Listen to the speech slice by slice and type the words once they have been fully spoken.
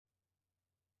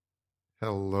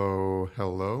Hello,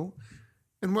 hello,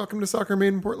 and welcome to Soccer Made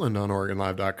in Portland on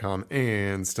OregonLive.com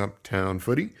and Stumptown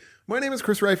Footy. My name is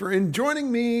Chris Reifer, and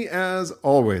joining me, as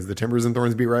always, the Timbers and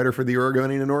Thorns beat writer for the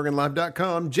Oregonian and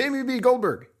OregonLive.com, Jamie B.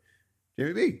 Goldberg.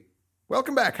 Jamie B.,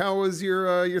 welcome back. How was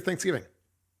your Thanksgiving?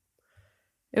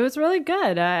 It was really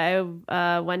good. I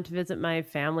went to visit my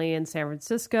family in San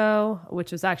Francisco,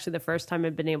 which was actually the first time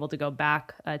I've been able to go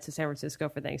back to San Francisco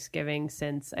for Thanksgiving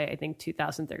since I think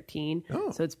 2013.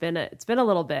 Oh. So it's been a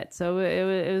little bit. So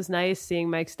it was nice seeing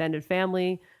my extended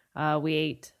family. We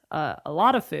ate a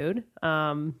lot of food.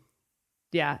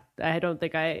 Yeah, I don't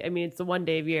think I mean, it's the one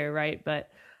day of year, right? But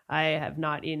I have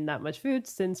not eaten that much food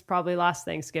since probably last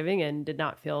Thanksgiving and did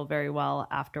not feel very well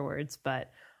afterwards.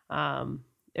 But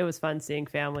it was fun seeing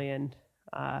family and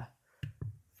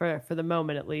for the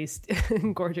moment, at least,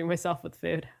 gorging myself with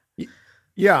food.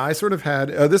 Yeah, I sort of had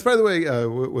this, by the way,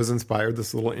 was inspired.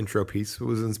 This little intro piece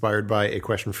was inspired by a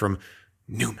question from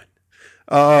Newman.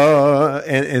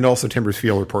 And also Timbers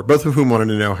Field Report, both of whom wanted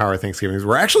to know how our Thanksgivings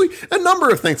were. Actually, a number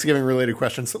of Thanksgiving related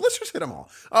questions. So let's just hit them all.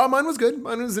 Mine was good.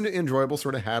 Mine was enjoyable.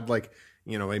 Sort of had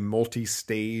a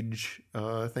multi-stage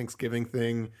Thanksgiving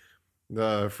thing.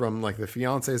 From the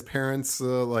fiance's parents,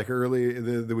 early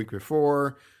the week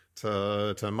before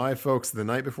to my folks the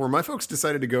night before. My folks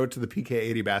decided to go to the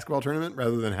PK80 basketball tournament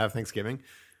rather than have Thanksgiving.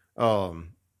 So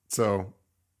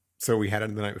we had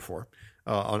it the night before,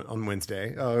 on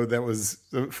Wednesday. That was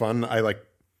fun.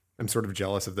 I'm sort of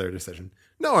jealous of their decision.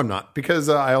 No, I'm not, because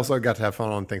I also got to have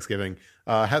fun on Thanksgiving.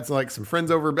 Had some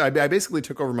friends over. I basically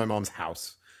took over my mom's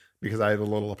house because I have a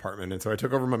little apartment. And so I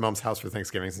took over my mom's house for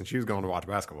Thanksgiving since she was going to watch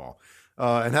basketball.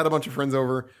 And had a bunch of friends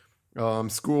over,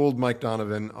 schooled Mike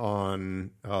Donovan on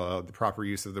the proper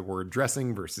use of the word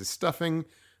dressing versus stuffing.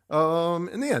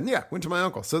 In the end, went to my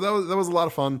uncle. So that was a lot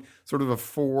of fun, sort of a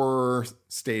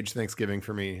 4-stage Thanksgiving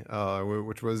for me,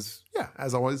 which was,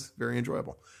 as always, very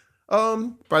enjoyable.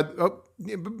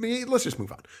 Let's just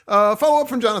move on. Follow up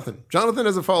from Jonathan. Jonathan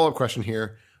has a follow-up question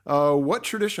here. What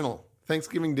traditional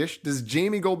Thanksgiving dish does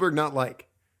Jamie Goldberg not like?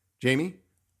 Jamie?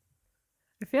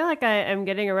 I feel like I am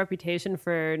getting a reputation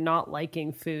for not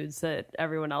liking foods that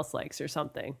everyone else likes or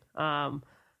something. I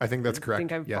think that's correct. I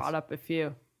think I've brought up a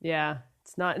few. Yeah,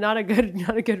 it's not a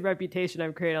good reputation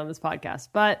I've created on this podcast.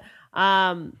 But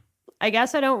I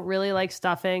guess I don't really like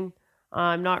stuffing.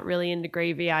 I'm not really into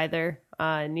gravy either.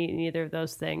 Neither of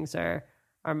those things are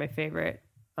my favorite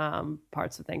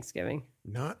parts of Thanksgiving.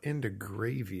 Not into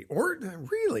gravy, or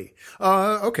really?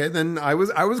 Okay, then I was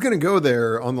going to go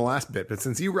there on the last bit, but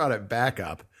since you brought it back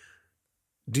up,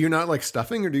 do you not like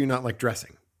stuffing or do you not like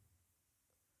dressing?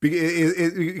 Do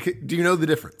you know the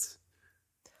difference?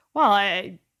 Well,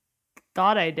 I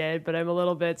thought I did, but I'm a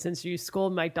little bit, since you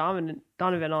schooled Mike Donovan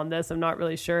on this, I'm not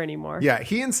really sure anymore. Yeah,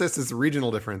 he insists it's a regional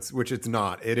difference, which it's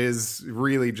not. It is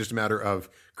really just a matter of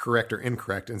correct or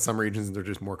incorrect. In some regions, they're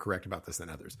just more correct about this than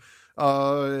others.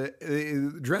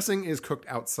 Dressing is cooked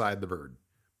outside the bird.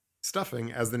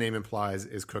 Stuffing, as the name implies,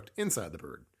 is cooked inside the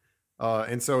bird.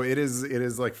 And so it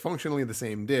is like functionally the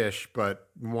same dish, but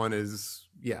one is,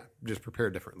 just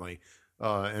prepared differently.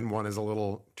 And one is a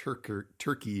little turkey-er.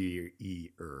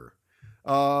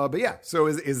 But yeah, so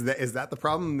is that the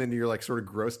problem? Then you're sort of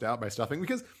grossed out by stuffing,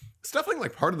 because stuffing,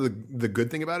 part of the good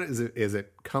thing about it is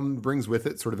it brings with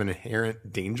it sort of an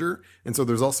inherent danger, and so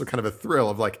there's also kind of a thrill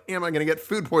of am I going to get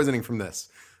food poisoning from this?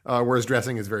 Whereas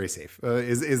dressing is very safe.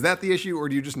 Is that the issue, or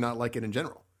do you just not like it in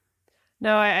general?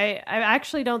 No, I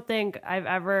actually don't think I've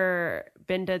ever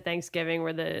been to Thanksgiving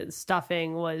where the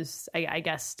stuffing was, I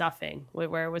guess, stuffing,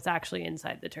 where it was actually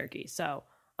inside the turkey. So,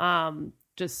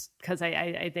 just because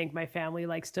I think my family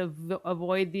likes to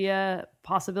avoid the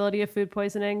possibility of food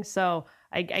poisoning. So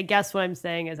I guess what I'm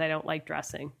saying is I don't like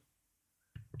dressing.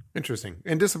 Interesting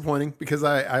and disappointing, because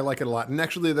I like it a lot. And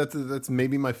actually that's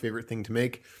maybe my favorite thing to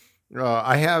make.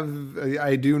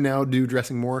 I do now do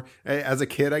dressing more. As a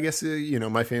kid, I guess,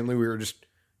 my family, we were just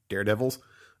daredevils.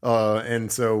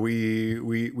 And so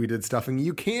we did stuffing.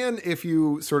 You can, if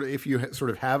you sort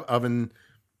of have oven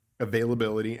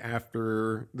availability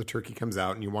after the turkey comes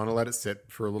out and you want to let it sit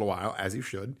for a little while, as you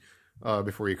should,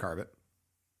 before you carve it.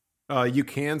 You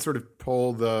can sort of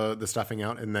pull the stuffing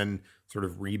out and then sort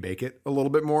of rebake it a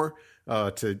little bit more,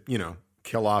 to,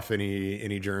 kill off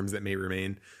any germs that may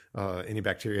remain, any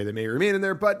bacteria that may remain in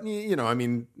there. But,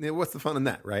 what's the fun in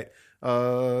that, right?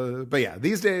 But yeah,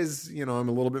 these days, I'm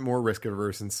a little bit more risk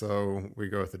averse, and so we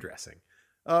go with the dressing.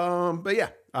 But yeah,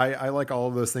 I like all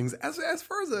of those things. As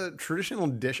far as a traditional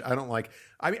dish, I don't like.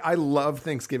 I mean, I love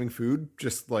Thanksgiving food.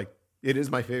 Just it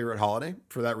is my favorite holiday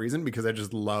for that reason, because I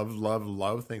just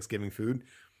love Thanksgiving food.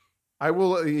 I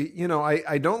will,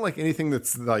 I don't like anything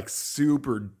that's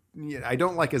super I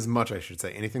don't like as much, I should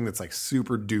say, anything that's like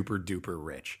super duper duper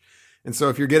rich. And so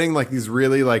if you're getting like these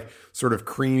really like sort of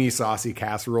creamy, saucy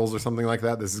casseroles or something like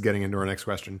that, this is getting into our next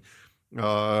question. If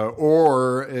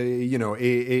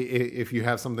you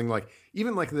have something like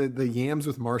even like the yams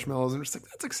with marshmallows, and it's like,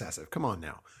 that's excessive. Come on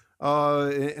now.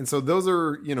 And so those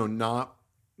are, not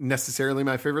necessarily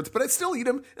my favorites, but I still eat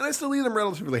them, and I still eat them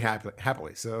relatively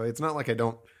happily. So it's not like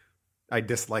I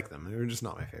dislike them. They're just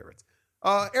not my favorites.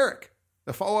 Eric,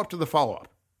 the follow-up to the follow-up,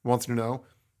 wants to know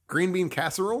green bean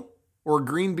casserole or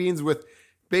green beans with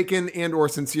bacon, and or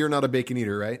since you're not a bacon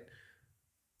eater, right?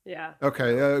 Yeah.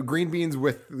 Okay. Green beans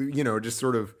with, just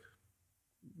sort of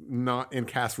not in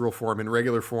casserole form, in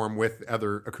regular form with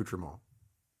other accoutrement.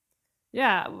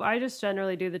 Yeah, I just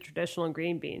generally do the traditional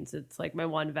green beans. It's like my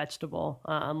one vegetable,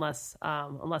 unless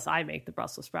I make the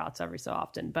Brussels sprouts every so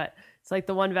often. But it's like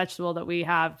the one vegetable that we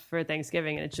have for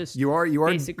Thanksgiving, and it's just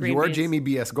basic green beans. Jamie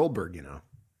B.S. Goldberg,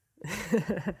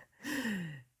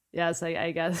 Yes,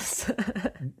 I guess.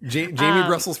 Jamie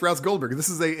Brussels sprouts Goldberg. This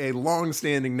is a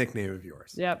long-standing nickname of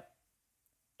yours. Yep.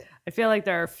 I feel like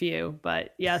there are a few,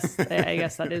 but yes, I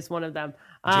guess that is one of them.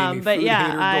 Jamie but food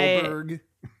yeah, Goldberg.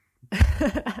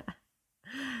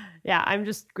 Yeah, I'm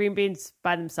just green beans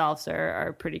by themselves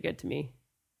are pretty good to me.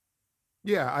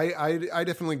 Yeah, I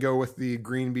definitely go with the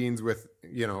green beans with,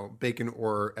 bacon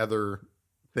or other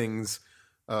things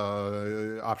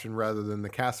option rather than the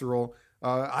casserole.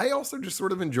 I also just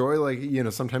sort of enjoy, like,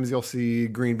 sometimes you'll see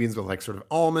green beans with like sort of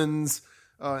almonds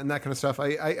and that kind of stuff.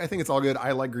 I think it's all good.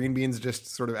 I like green beans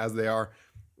just sort of as they are.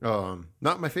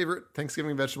 Not my favorite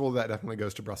Thanksgiving vegetable. That definitely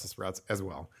goes to Brussels sprouts as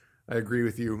well. I agree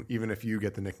with you, even if you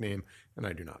get the nickname and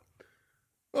I do not.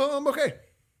 Okay.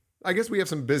 I guess we have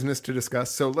some business to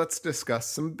discuss, so let's discuss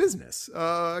some business.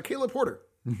 Caleb Porter,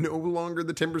 no longer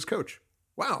the Timbers coach.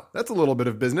 Wow, that's a little bit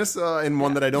of business, and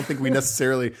one that I don't think we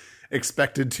necessarily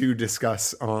expected to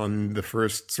discuss on the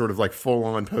first sort of like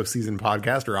full-on postseason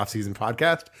podcast or off-season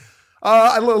podcast.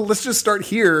 Let's just start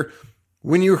here.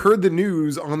 When you heard the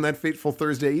news on that fateful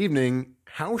Thursday evening,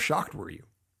 how shocked were you?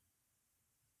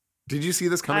 Did you see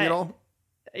this coming at all?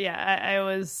 Yeah,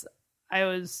 I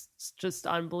was just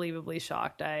unbelievably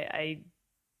shocked. I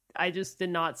just did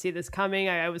not see this coming.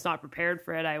 I was not prepared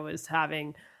for it.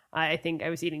 I think I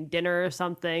was eating dinner or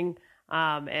something.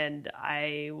 And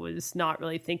I was not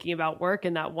really thinking about work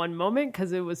in that one moment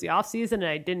because it was the off season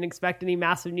and I didn't expect any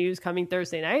massive news coming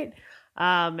Thursday night.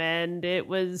 And it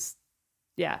was,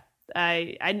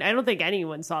 I don't think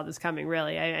anyone saw this coming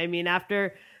really. I mean,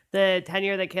 after the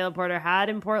tenure that Caleb Porter had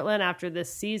in Portland after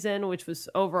this season, which was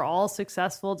overall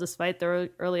successful despite the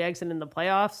early exit in the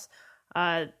playoffs,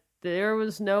 there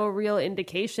was no real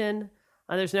indication.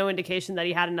 There's no indication that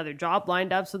he had another job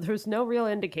lined up. So there's no real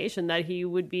indication that he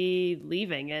would be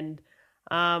leaving. And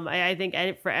I think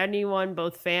for anyone,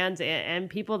 both fans and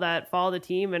people that follow the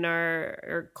team and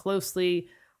are closely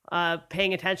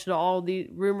paying attention to all the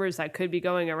rumors that could be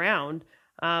going around,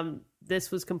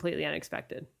 this was completely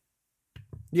unexpected.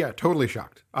 Yeah, totally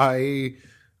shocked. I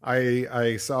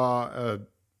saw a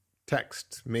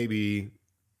text maybe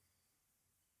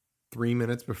 2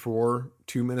 minutes before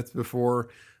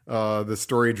the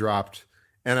story dropped,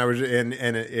 and I was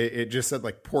it just said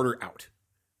like Porter out,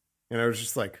 and I was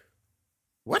just like,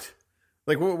 what?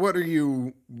 Like what are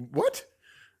you? What?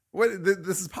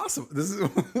 This is possible? This is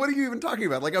what are you even talking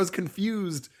about? Like I was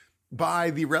confused by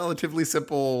the relatively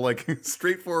simple, like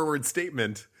straightforward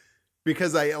statement.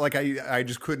 Because I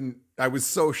just couldn't, I was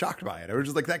so shocked by it. I was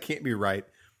just like, that can't be right.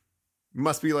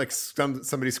 Must be like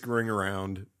somebody screwing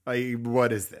around.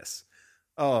 What is this?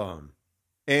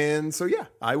 And so, yeah,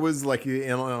 I was like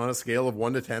on a scale of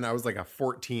 1 to 10, I was like a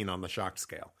 14 on the shocked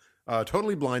scale.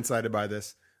 Totally blindsided by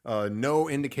this. No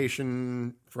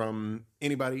indication from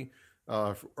anybody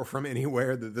or from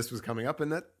anywhere that this was coming up,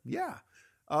 and that,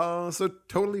 so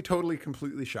totally,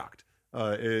 completely shocked.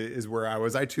 Is where I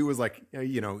was. I too was like,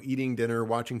 eating dinner,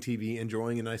 watching TV,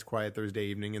 enjoying a nice quiet Thursday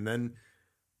evening. And then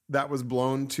that was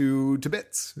blown to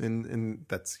bits. And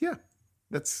that's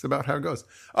about how it goes.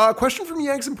 Question from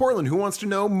Yanks in Portland, who wants to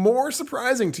know more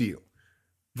surprising to you,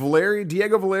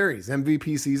 Diego Valeri's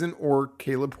MVP season or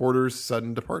Caleb Porter's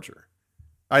sudden departure?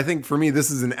 I think for me,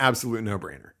 this is an absolute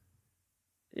no-brainer.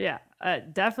 Yeah,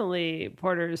 definitely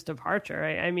Porter's departure.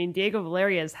 I mean, Diego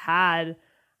Valeri has had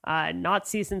not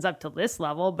seasons up to this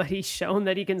level, but he's shown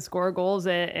that he can score goals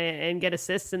and get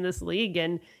assists in this league.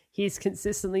 And he's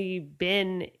consistently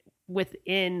been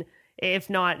within, if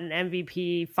not an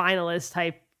MVP finalist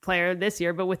type player this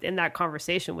year, but within that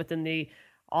conversation, within the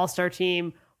all-star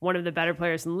team, one of the better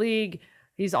players in the league.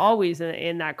 He's always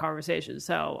in that conversation.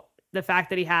 So the fact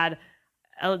that he had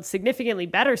a significantly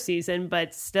better season,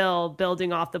 but still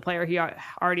building off the player he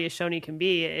already has shown he can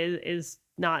be is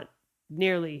not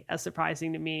nearly as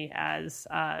surprising to me as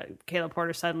Caleb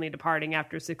Porter suddenly departing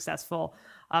after a successful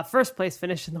first place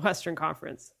finish in the Western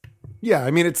Conference. Yeah,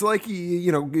 I mean, it's like,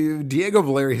 Diego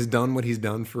Valeri has done what he's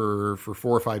done for 4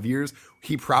 or 5 years.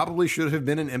 He probably should have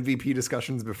been in MVP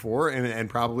discussions before and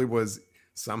probably was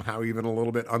somehow even a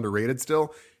little bit underrated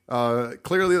still.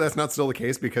 Clearly, that's not still the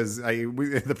case because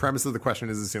the premise of the question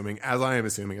is assuming, as I am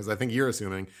assuming, as I think you're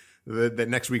assuming, that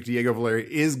next week Diego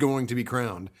Valeri is going to be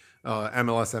crowned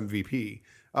MLS MVP.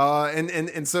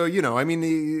 And so, I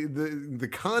mean, the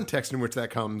context in which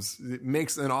that comes, it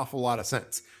makes an awful lot of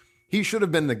sense. He should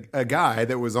have been a guy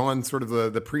that was on sort of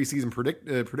the preseason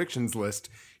predictions list.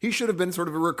 He should have been sort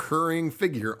of a recurring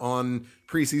figure on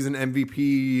preseason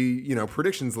MVP,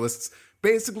 predictions lists,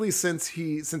 basically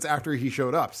since after he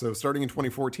showed up. So starting in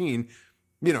 2014,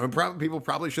 people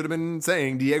probably should have been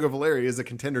saying Diego Valeri is a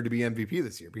contender to be MVP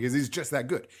this year because he's just that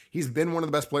good. He's been one of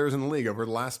the best players in the league over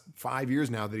the last 5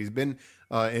 years now that he's been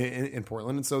in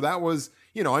Portland. And so that was,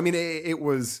 it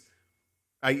was,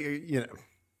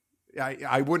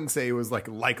 I wouldn't say it was like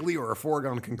likely or a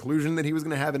foregone conclusion that he was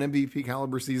going to have an MVP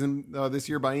caliber season this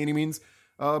year by any means,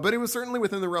 but it was certainly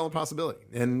within the realm of possibility,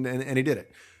 and he did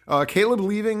it. Caleb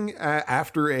leaving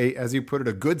after as you put it,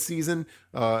 a good season,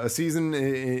 a season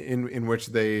in which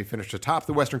they finished atop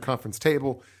the Western Conference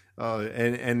table,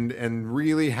 and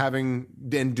really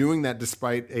doing that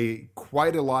despite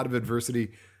quite a lot of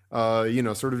adversity,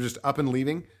 sort of just up and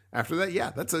leaving after that.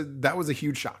 Yeah, that was a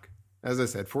huge shock. As I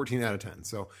said, 14 out of 10.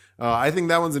 So I think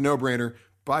that one's a no-brainer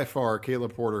by far.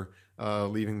 Caleb Porter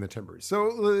leaving the Timbers.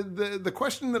 So the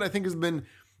question that I think has been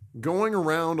going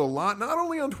around a lot, not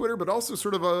only on Twitter, but also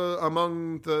sort of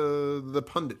among the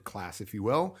pundit class, if you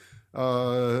will,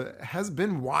 has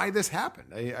been why this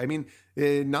happened. I mean,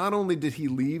 not only did he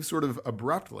leave sort of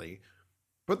abruptly,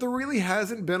 but there really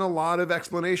hasn't been a lot of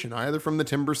explanation, either from the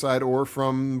Timber side or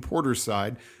from Porter's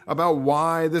side, about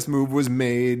why this move was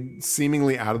made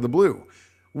seemingly out of the blue.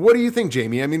 What do you think,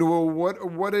 Jamie? I mean,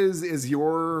 what is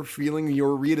your feeling,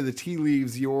 your read of the tea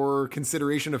leaves, your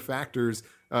consideration of factors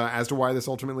as to why this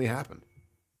ultimately happened?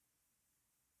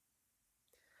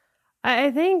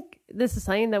 I think this is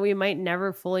something that we might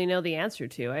never fully know the answer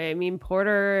to. I mean,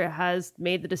 Porter has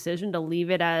made the decision to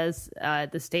leave it as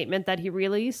the statement that he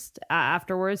released.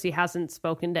 Afterwards, he hasn't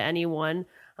spoken to anyone.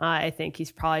 I think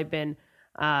he's probably been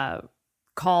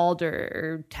called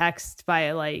or texted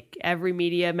by like every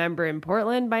media member in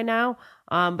Portland by now.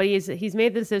 But he's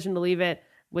made the decision to leave it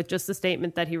with just the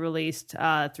statement that he released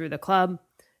through the club,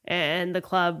 and the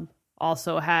club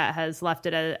also has left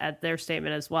it at their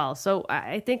statement as well. So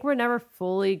I think we're never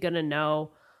fully going to know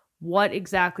what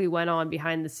exactly went on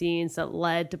behind the scenes that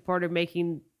led to Porter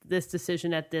making this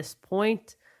decision at this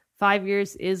point. 5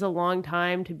 years is a long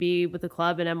time to be with the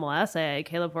club in MLS.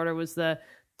 Caleb Porter was the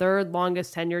third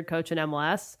longest tenured coach in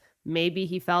MLS. Maybe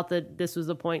he felt that this was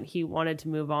the point he wanted to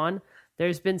move on.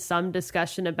 There's been some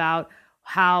discussion about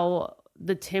how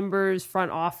the Timbers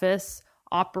front office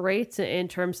operates in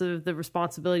terms of the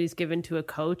responsibilities given to a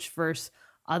coach versus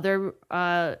other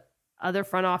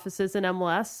front offices in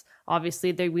MLS.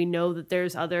 Obviously, we know that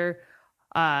there's other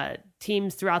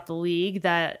teams throughout the league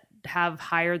that have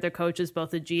hired their coaches,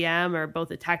 both a GM or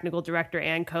both a technical director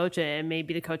and coach, and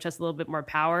maybe the coach has a little bit more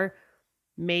power.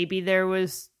 Maybe there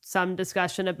was some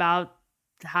discussion about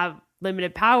have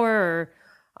limited power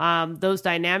or those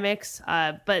dynamics,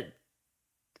 but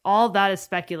all of that is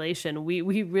speculation. We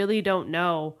really don't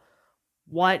know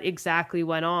what exactly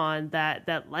went on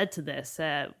that led to this.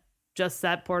 Just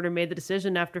that Porter made the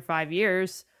decision after 5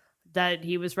 years that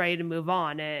he was ready to move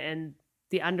on, and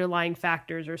the underlying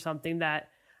factors are something that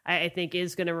I think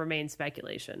is going to remain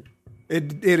speculation.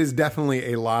 It is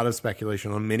definitely a lot of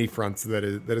speculation on many fronts that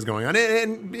is going on,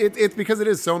 and it's because it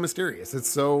is so mysterious. It's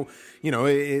so,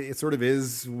 it sort of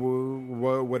is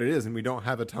what it is, and we don't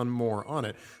have a ton more on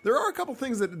it. There are a couple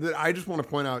things that I just want to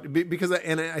point out because,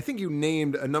 and I think you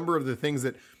named a number of the things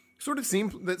that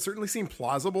certainly seem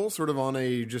plausible, sort of on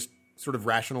a just sort of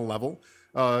rational level.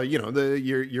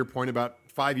 Your point about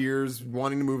 5 years,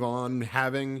 wanting to move on,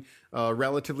 having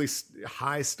relatively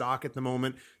high stock at the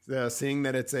moment, seeing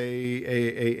that it's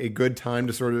a good time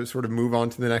to sort of move on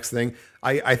to the next thing.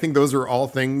 I think those are all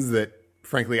things that,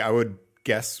 frankly, I would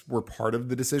guess were part of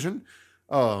the decision.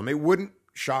 It wouldn't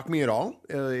shock me at all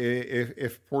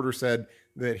if Porter said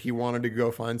that he wanted to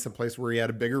go find some place where he had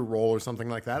a bigger role or something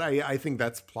like that. I think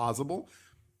that's plausible.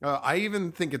 I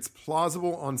even think it's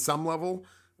plausible on some level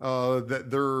that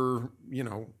there,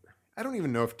 I don't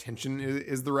even know if tension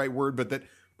is the right word, but that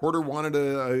Porter wanted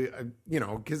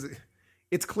because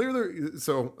it's clear there.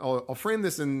 So I'll frame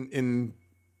this in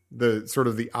the sort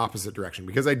of the opposite direction,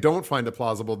 because I don't find it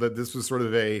plausible that this was sort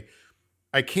of a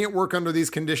I can't work under these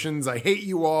conditions, I hate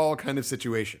you all kind of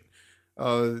situation.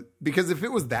 Because if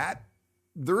it was that,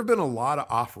 there have been a lot of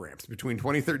off ramps between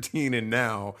 2013 and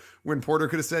now when Porter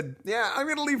could have said, yeah, I'm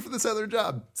going to leave for this other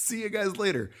job. See you guys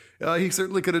later. He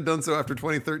certainly could have done so after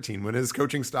 2013 when his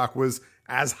coaching stock was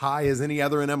as high as any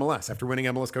other in MLS after winning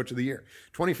MLS Coach of the Year.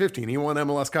 2015, he won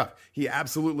MLS Cup. He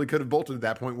absolutely could have bolted at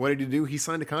that point. What did he do? He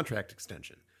signed a contract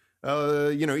extension.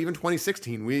 Even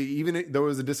 2016, even though it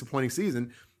was a disappointing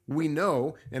season, we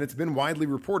know, and it's been widely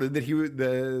reported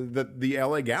that the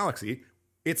LA Galaxy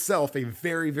itself a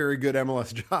very, very good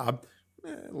MLS job,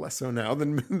 less so now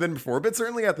than before, but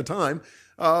certainly at the time,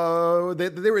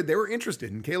 they were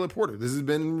interested in Caleb Porter. This has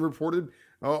been reported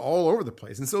all over the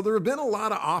place, and so there have been a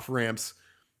lot of off ramps,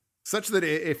 such that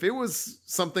if it was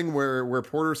something where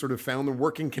Porter sort of found the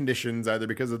working conditions, either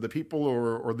because of the people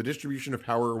or the distribution of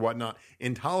power or whatnot,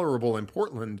 intolerable in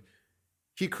Portland,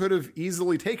 he could have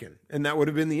easily taken, and that would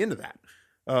have been the end of that.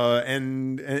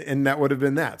 And that would have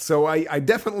been that. So I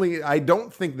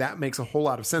don't think that makes a whole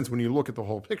lot of sense when you look at the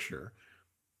whole picture.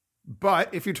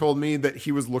 But if you told me that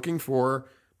he was looking for,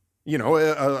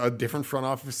 a different front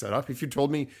office setup, if you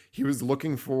told me he was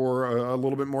looking for a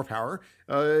little bit more power,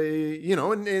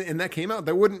 and that came out,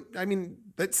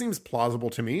 that seems plausible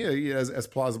to me, as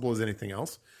plausible as anything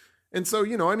else. And so,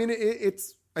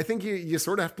 I think you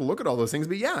sort of have to look at all those things,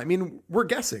 but yeah, we're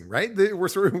guessing, right?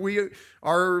 We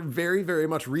are very, very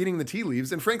much reading the tea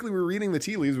leaves, and frankly, we're reading the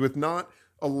tea leaves with not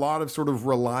a lot of sort of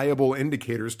reliable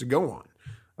indicators to go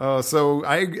on. So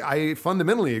I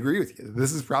fundamentally agree with you.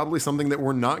 This is probably something that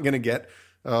we're not going to get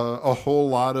a whole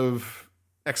lot of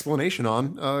explanation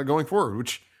on going forward,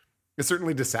 which is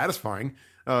certainly dissatisfying.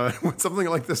 When something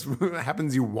like this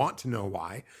happens, you want to know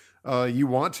why. You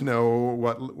want to know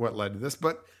what led to this,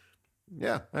 but.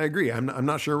 Yeah, I agree. I'm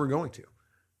not sure we're going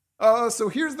to. So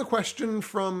here's the question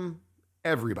from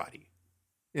everybody.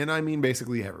 And I mean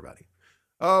basically everybody.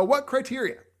 What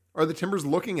criteria are the Timbers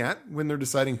looking at when they're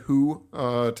deciding who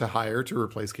to hire to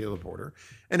replace Caleb Porter?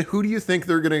 And who do you think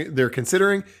they're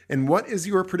considering? And what is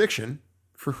your prediction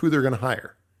for who they're going to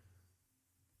hire?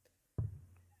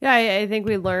 Yeah, I think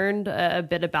we learned a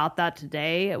bit about that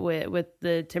today with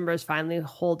the Timbers finally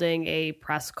holding a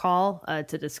press call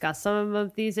to discuss some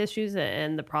of these issues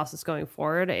and the process going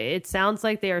forward. It sounds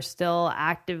like they are still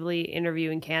actively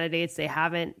interviewing candidates. They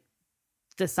haven't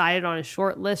decided on a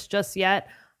short list just yet.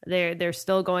 They're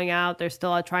still going out. They're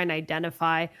still trying to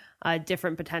identify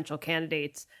different potential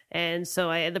candidates. And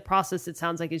so the process, it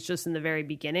sounds like, is just in the very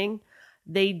beginning.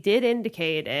 They did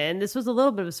indicate, and this was a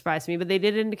little bit of a surprise to me, but they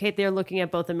did indicate they're looking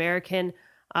at both American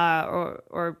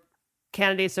or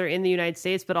candidates that are in the United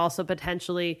States, but also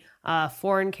potentially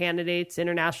foreign candidates,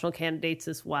 international candidates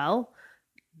as well.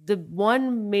 The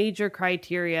one major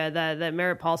criteria that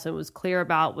Merritt Paulson was clear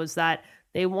about was that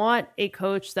they want a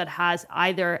coach that has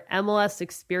either MLS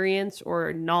experience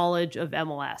or knowledge of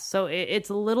MLS. So it's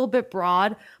a little bit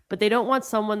broad, but they don't want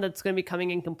someone that's going to be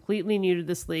coming in completely new to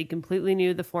this league, completely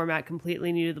new to the format,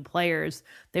 completely new to the players.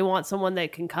 They want someone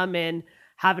that can come in,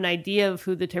 have an idea of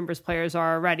who the Timbers players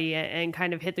are already, and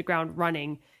kind of hit the ground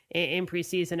running in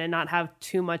preseason and not have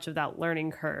too much of that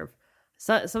learning curve.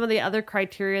 So some of the other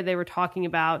criteria they were talking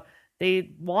about,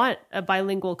 they want a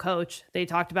bilingual coach. They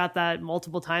talked about that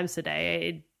multiple times today.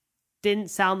 It didn't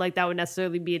sound like that would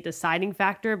necessarily be a deciding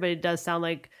factor, but it does sound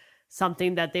like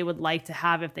something that they would like to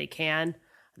have if they can.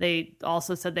 They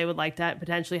also said they would like to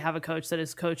potentially have a coach that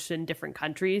is coached in different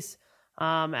countries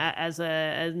as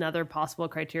another possible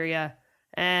criteria.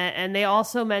 And they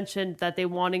also mentioned that they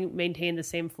want to maintain the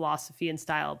same philosophy and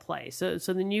style of play. So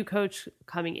the new coach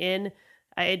coming in,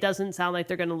 it doesn't sound like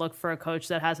they're going to look for a coach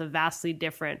that has a vastly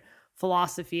different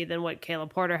philosophy than what Caleb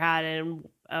Porter had and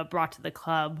brought to the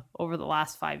club over the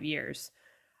last 5 years.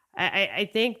 I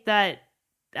think that,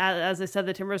 as I said,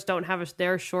 the Timbers don't have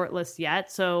their short list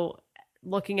yet. So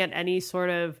looking at any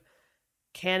sort of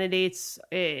candidates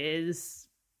is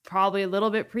probably a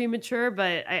little bit premature,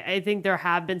 but I think there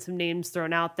have been some names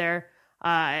thrown out there.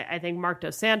 I think Mark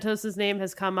Dos Santos' name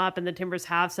has come up, and the Timbers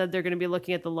have said they're going to be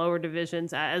looking at the lower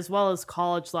divisions as well as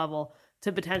college level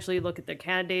to potentially look at their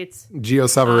candidates. Gio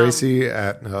Savarese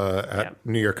at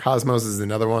New York Cosmos is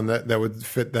another one that would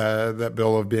fit that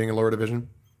bill of being a lower division.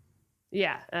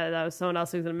 Yeah, that was someone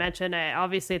else who was going to mention.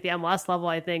 Obviously, at the MLS level,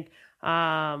 I think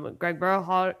Greg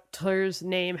Berhalter's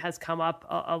name has come up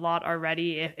a lot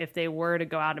already if they were to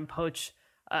go out and poach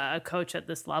a coach at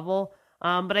this level.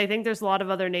 But I think there's a lot of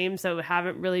other names that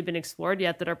haven't really been explored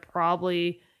yet that are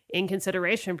probably in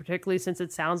consideration, particularly since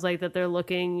it sounds like that they're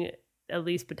looking at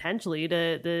least potentially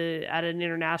to add an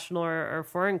international or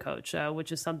foreign coach,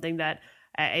 which is something that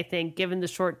I think, given the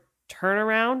short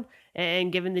turnaround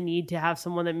and given the need to have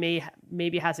someone that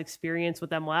maybe has experience with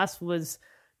MLS, was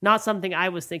not something I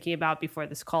was thinking about before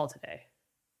this call today.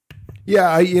 Yeah,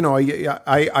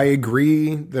 I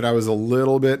agree that I was a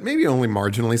little bit, maybe only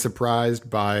marginally surprised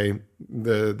by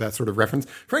that sort of reference.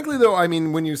 Frankly, though, I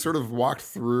mean, when you sort of walked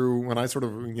through, when I sort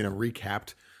of,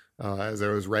 recapped as I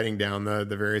was writing down the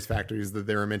various factors that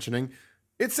they were mentioning,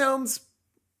 it sounds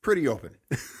pretty open.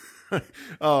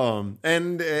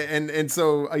 And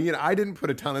so, I didn't put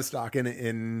a ton of stock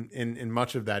in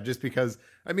much of that, just because,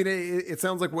 I mean, it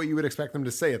sounds like what you would expect them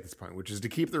to say at this point, which is to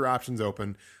keep their options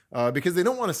open, because they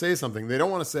don't want to say something. They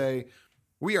don't want to say,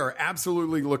 we are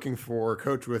absolutely looking for a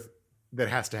coach that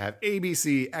has to have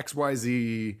ABC,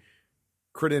 XYZ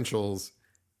credentials.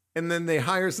 And then they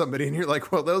hire somebody and you're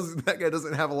like, well, that guy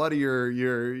doesn't have a lot of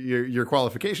your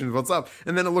qualifications. What's up?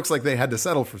 And then it looks like they had to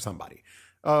settle for somebody.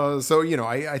 So,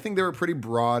 I think they were pretty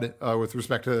broad with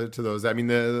respect to those. I mean,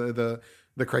 the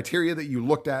criteria that you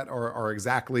looked at are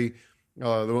exactly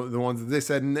the ones that they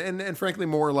said, and frankly,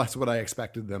 more or less what I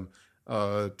expected them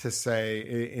to say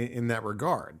in that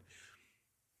regard.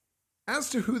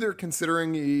 As to who they're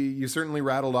considering, you certainly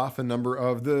rattled off a number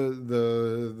of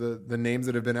the names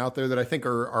that have been out there that I think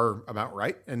are about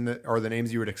right and that are the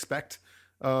names you would expect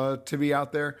to be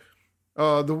out there.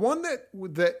 The one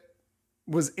that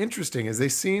was interesting is they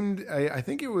seemed, I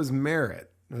think it was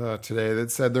Merritt today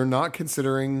that said they're not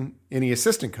considering any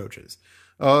assistant coaches.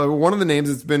 One of the names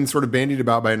that's been sort of bandied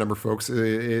about by a number of folks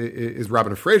is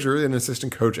Robin Fraser, an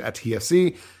assistant coach at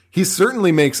TFC. He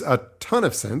certainly makes a ton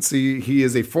of sense. He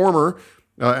is a former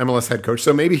MLS head coach,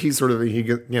 so maybe he's sort of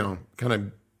kind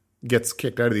of gets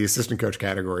kicked out of the assistant coach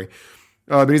category.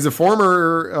 But he's a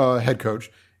former head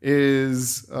coach,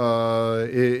 is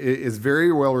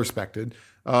very well respected,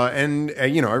 and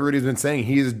everybody's been saying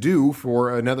he is due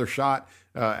for another shot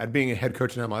at being a head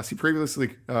coach in MLS. He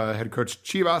previously head coached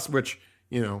Chivas, which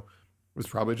was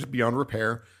probably just beyond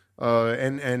repair.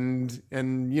 And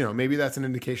maybe that's an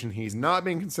indication he's not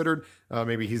being considered.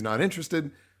 Maybe he's not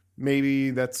interested. Maybe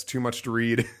that's too much to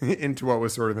read into what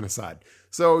was sort of an aside.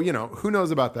 So, who knows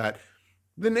about that?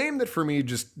 The name that for me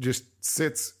just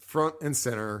sits front and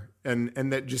center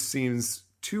and that just seems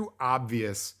too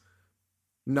obvious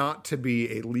not to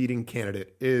be a leading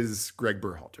candidate is Greg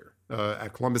Berhalter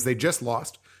at Columbus. They just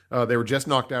lost. They were just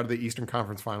knocked out of the Eastern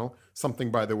Conference Final. Something,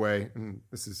 by the way, and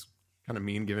this is kind of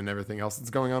mean given everything else that's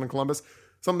going on in Columbus.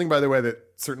 Something, by the way, that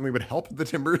certainly would help the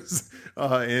Timbers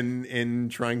in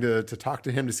trying to talk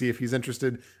to him to see if he's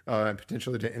interested, and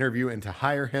potentially to interview and to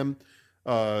hire him.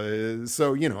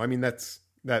 So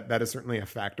that is certainly a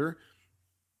factor.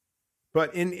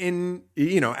 But in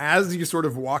as you sort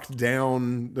of walked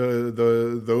down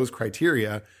those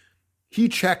criteria, he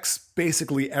checks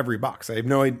basically every box. I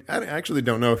actually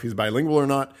don't know if he's bilingual or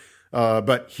not,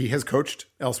 but he has coached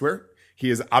elsewhere. He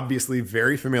is obviously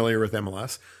very familiar with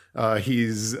MLS.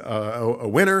 He's a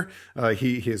winner.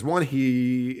 He has won.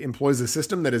 He employs a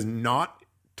system that is not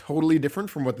totally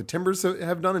different from what the Timbers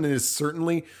have done, and it is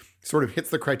certainly sort of hits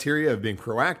the criteria of being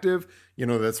proactive.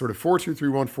 That sort of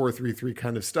 4-2-3-1, 4-3-3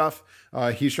 kind of stuff.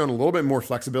 He's shown a little bit more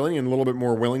flexibility and a little bit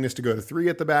more willingness to go to 3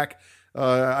 at the back.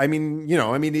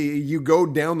 You go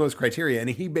down those criteria, and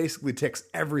he basically ticks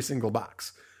every single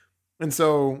box. And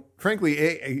so,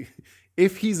 frankly,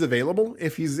 if he's available,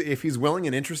 if he's willing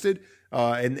and interested,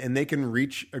 and they can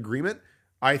reach agreement,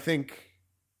 I think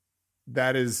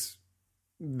that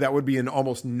would be an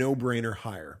almost no-brainer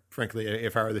hire, frankly,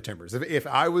 if I were the Timbers. If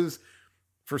I was,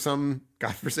 for some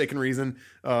godforsaken reason,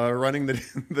 running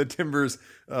the Timbers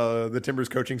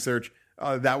coaching search,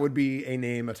 that would be a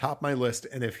name atop my list.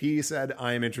 And if he said,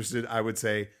 I am interested, I would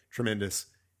say, tremendous,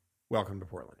 welcome to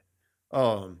Portland.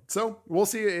 So we'll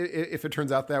see if it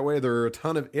turns out that way. There are a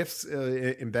ton of ifs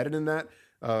embedded in that.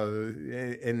 We'll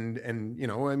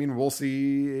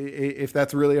see if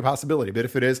that's really a possibility. But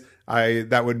if it is,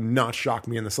 that would not shock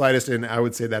me in the slightest. And I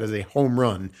would say that is a home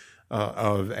run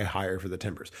of a hire for the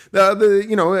Timbers.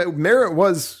 Merritt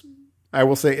was, I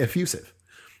will say, effusive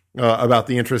about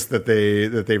the interest that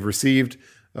they've received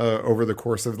over the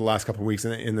course of the last couple of weeks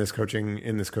in this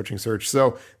coaching search.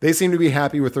 So they seem to be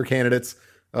happy with their candidates.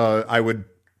 I would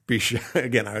be shocked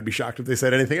if they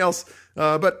said anything else.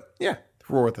 But yeah,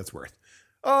 for what that's worth.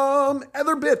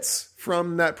 Other bits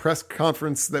from that press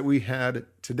conference that we had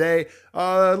today.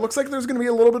 Looks like there's going to be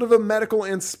a little bit of a medical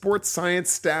and sports science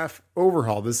staff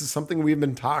overhaul. This is something we've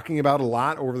been talking about a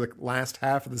lot over the last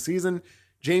half of the season.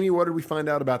 Jamie, what did we find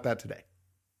out about that today?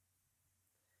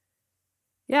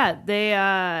 Yeah,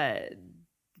 they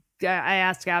I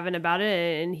asked Gavin about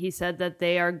it, and he said that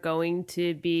they are going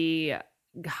to be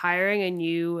hiring a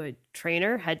new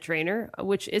head trainer,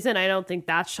 which isn't, I don't think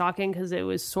that's shocking because it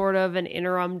was sort of an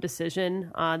interim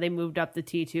decision. They moved up the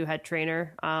T2 head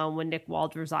trainer when Nick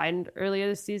Wald resigned earlier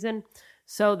this season.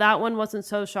 So that one wasn't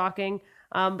so shocking.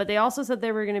 But they also said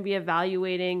they were going to be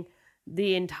evaluating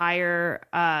the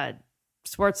entire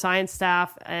sports science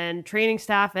staff and training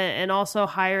staff, and also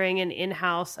hiring an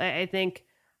in-house, I think,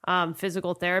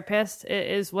 physical therapist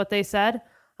is what they said,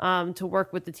 to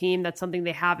work with the team. That's something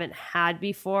they haven't had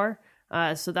before.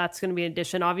 So that's going to be an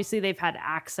addition. Obviously, they've had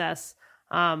access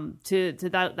to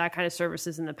that kind of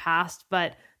services in the past,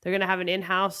 but they're going to have an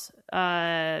in-house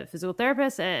physical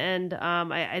therapist. And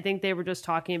I think they were just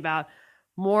talking about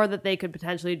more that they could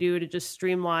potentially do to just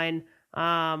streamline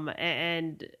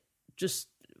and just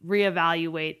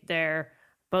reevaluate their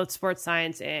both sports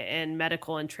science and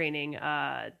medical and training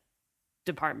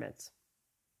departments.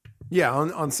 Yeah,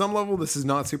 on some level, this is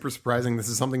not super surprising. This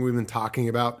is something we've been talking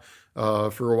about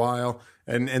for a while.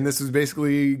 And this is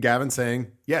basically Gavin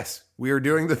saying, yes, we are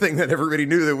doing the thing that everybody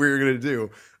knew that we were going to do.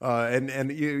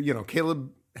 And you know,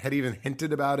 Caleb had even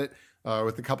hinted about it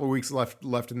with a couple of weeks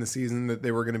left in the season that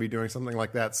they were going to be doing something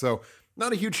like that. So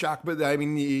not a huge shock, but I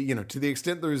mean, you know, to the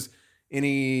extent there's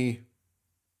any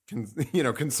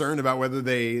concern about whether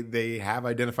they have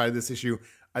identified this issue,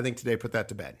 I think today put that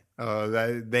to bed.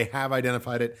 They have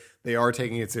identified it. They are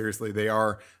taking it seriously. They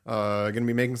are going to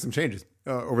be making some changes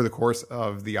over the course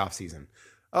of the offseason.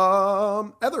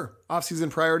 Other offseason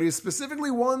priorities,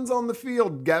 specifically ones on the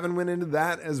field. Gavin went into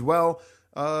that as well.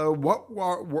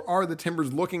 What are the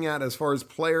Timbers looking at as far as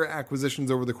player acquisitions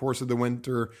over the course of the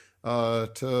winter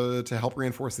to help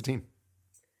reinforce the team?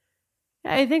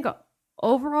 I think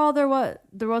overall, there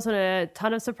wasn't a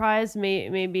ton of surprise.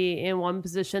 Maybe in one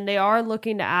position, they are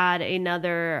looking to add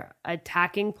another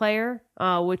attacking player,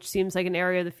 which seems like an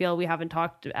area of the field we haven't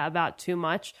talked about too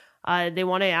much. They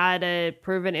want to add a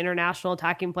proven international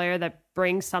attacking player that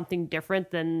brings something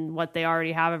different than what they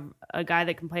already have. A guy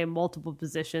that can play multiple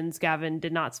positions. Gavin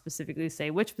did not specifically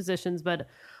say which positions, but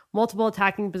multiple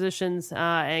attacking positions,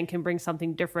 and can bring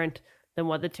something different than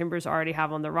what the Timbers already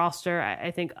have on the roster. I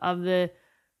think of the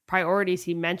priorities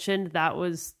he mentioned, that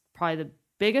was probably the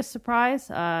biggest surprise,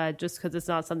 just because it's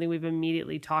not something we've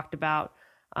immediately talked about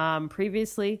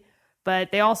previously.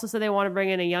 But they also said they want to bring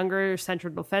in a younger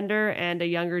central defender and a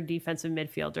younger defensive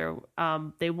midfielder.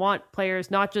 They want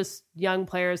players, not just young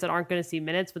players that aren't going to see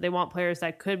minutes, but they want players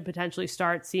that could potentially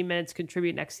start, see minutes,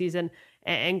 contribute next season,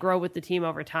 and grow with the team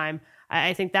over time.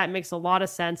 I think that makes a lot of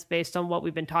sense based on what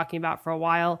we've been talking about for a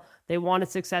while. They want a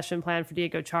succession plan for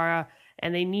Diego Chara,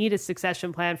 and they need a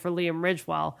succession plan for Liam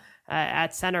Ridgewell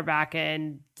at center back,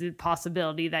 and the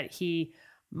possibility that he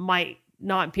might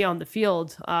not be on the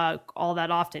field all that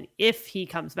often if he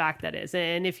comes back, that is.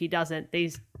 And if he doesn't,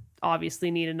 they obviously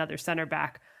need another center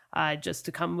back just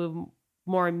to move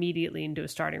more immediately into a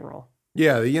starting role.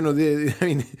 Yeah, I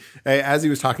mean, as he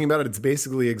was talking about it, it's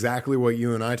basically exactly what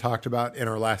you and I talked about in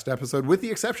our last episode, with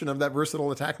the exception of that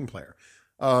versatile attacking player,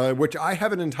 which I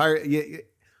have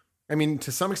I mean,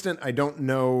 to some extent, I don't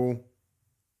know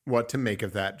what to make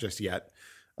of that just yet.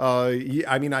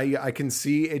 I mean, I can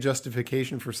see a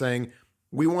justification for saying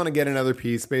we want to get another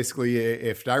piece. Basically,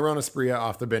 if Dairon Asprilla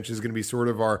off the bench is going to be sort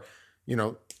of our,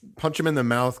 punch him in the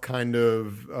mouth kind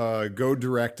of go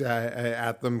direct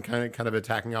at them kind of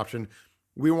attacking option,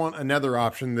 we want another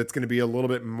option that's going to be a little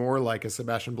bit more like a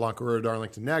Sebastian Blanco or a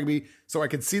Darlington Nagbe. So I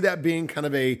could see that being kind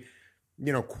of a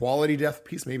quality depth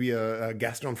piece, maybe a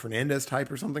Gaston Fernandez type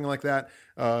or something like that,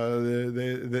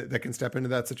 that can step into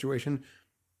that situation.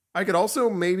 I could also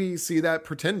maybe see that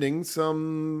pretending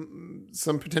some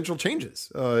potential changes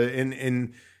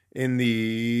in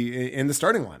the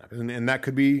starting lineup, and that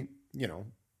could be,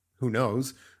 who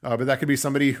knows, but that could be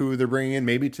somebody who they're bringing in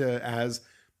maybe as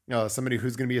somebody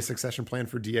who's going to be a succession plan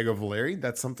for Diego Valeri.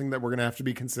 That's something that we're going to have to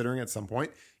be considering at some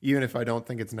point, even if I don't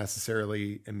think it's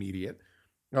necessarily immediate.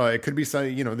 It could be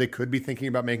they could be thinking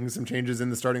about making some changes in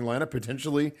the starting lineup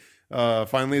potentially.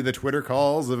 Finally, the Twitter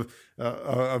calls of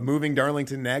moving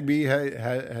Darlington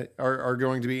Nagbe are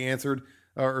going to be answered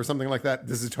or something like that.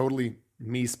 This is totally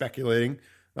me speculating,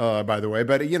 by the way.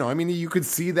 But I mean, you could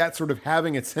see that sort of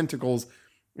having its tentacles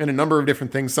in a number of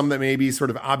different things. Some that may be sort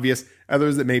of obvious,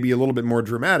 others that may be a little bit more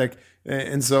dramatic.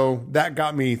 And so that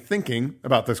got me thinking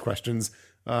about those questions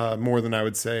more than I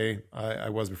would say I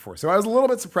was before. So I was a little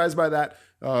bit surprised by that.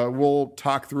 We'll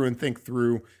talk through and think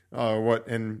through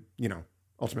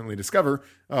ultimately discover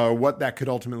what that could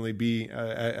ultimately be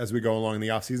as we go along in the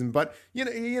offseason. But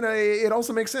it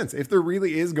also makes sense if there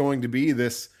really is going to be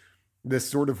this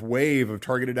sort of wave of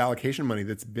targeted allocation money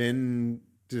that's been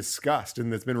discussed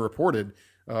and that's been reported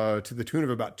to the tune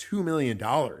of about $2 million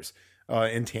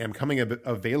in TAM coming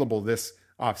available this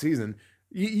offseason,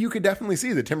 you could definitely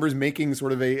see the Timbers making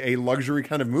sort of a luxury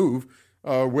kind of move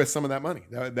with some of that money.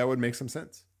 That would make some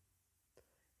sense.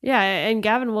 Yeah, and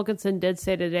Gavin Wilkinson did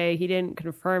say today he didn't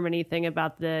confirm anything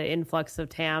about the influx of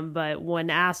TAM, but when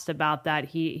asked about that,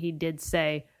 he did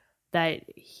say that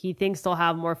he thinks they'll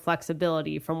have more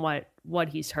flexibility from what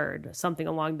he's heard, something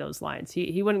along those lines.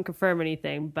 He wouldn't confirm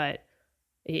anything, but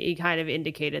he kind of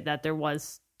indicated that there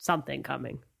was something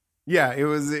coming. Yeah, it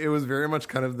was very much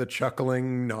kind of the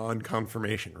chuckling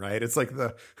non-confirmation, right? It's like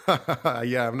the,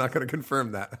 yeah, I'm not going to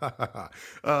confirm that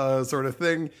sort of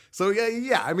thing. So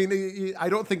yeah. I mean, I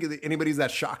don't think anybody's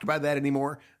that shocked by that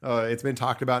anymore. It's been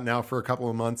talked about now for a couple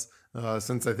of months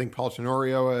since I think Paul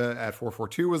Tenorio at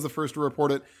 442 was the first to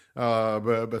report it,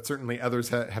 but certainly others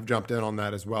have jumped in on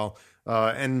that as well.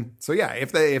 And so yeah,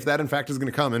 if that in fact is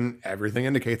going to come, and everything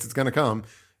indicates it's going to come,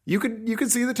 you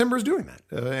could see the Timbers doing that,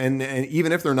 and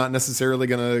even if they're not necessarily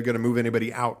gonna move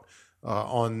anybody out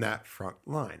on that front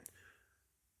line.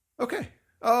 Okay,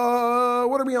 what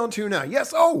are we on to now?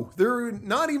 Yes, they're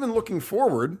not even looking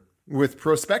forward with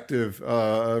prospective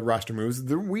roster moves.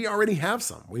 We already have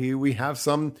some. We have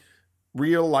some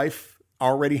real life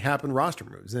already happened roster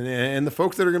moves, and the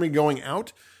folks that are going to be going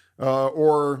out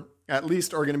or at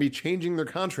least are going to be changing their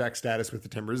contract status with the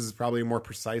Timbers is definitely a more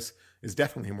precise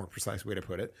way to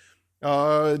put it.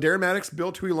 Darren Mattocks,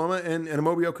 Bill Tuiloma, and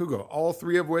Amobi Okugo, all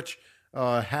three of which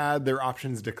had their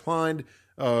options declined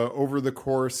over the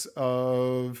course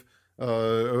of,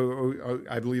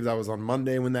 I believe that was on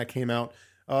Monday when that came out.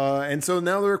 And so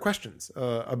now there are questions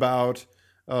about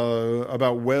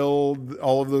will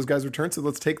all of those guys return. So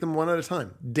let's take them one at a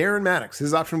time. Darren Mattocks,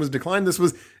 his option was declined. It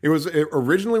was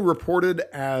originally reported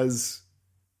as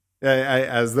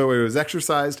though it was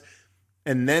exercised,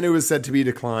 and then it was said to be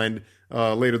declined.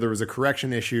 Later there was a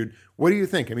correction issued. What do you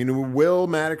think? I mean, will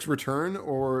Mattocks return,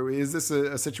 or is this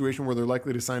a situation where they're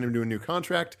likely to sign him to a new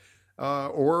contract,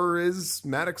 or is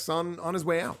Mattocks on his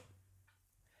way out?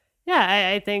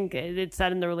 Yeah, I think it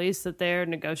said in the release that they're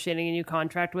negotiating a new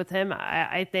contract with him.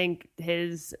 I think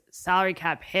his salary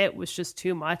cap hit was just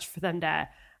too much for them to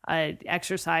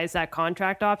exercise that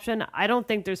contract option. I don't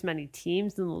think there's many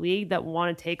teams in the league that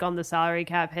want to take on the salary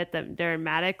cap hit that Darren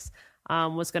Mattocks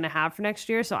was going to have for next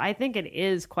year. So I think it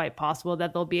is quite possible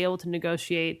that they'll be able to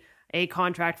negotiate a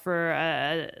contract for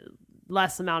a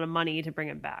less amount of money to bring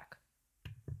him back.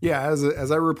 Yeah,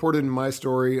 as I reported in my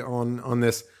story on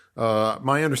this,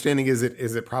 my understanding is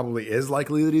it probably is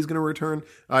likely that he's going to return,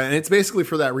 and it's basically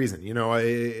for that reason. You know,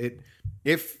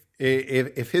 if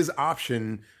his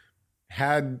option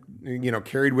had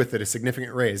carried with it a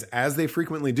significant raise, as they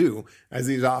frequently do, as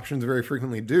these options very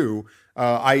frequently do,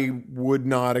 I would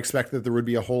not expect that there would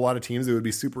be a whole lot of teams that would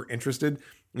be super interested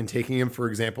in taking him, for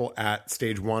example, at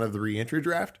stage 1 of the re-entry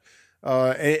draft.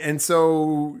 And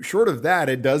so short of that,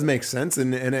 it does make sense,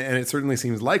 and it certainly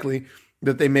seems likely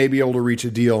that they may be able to reach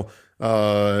a deal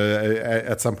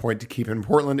at some point to keep him in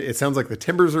Portland. It sounds like the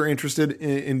Timbers are interested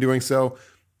in doing so.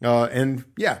 And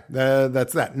yeah,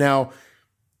 that's that. Now,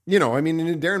 I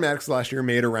mean, Darren Mattocks last year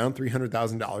made around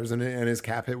 $300,000 and his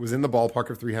cap hit was in the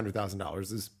ballpark of $300,000.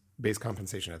 His base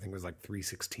compensation, I think, was like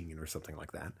 $316 or something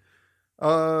like that.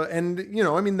 And,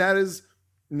 I mean, that is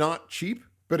not cheap,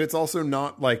 but it's also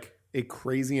not like a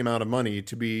crazy amount of money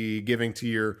to be giving to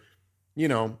your,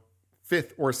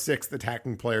 5th or 6th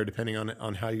attacking player, depending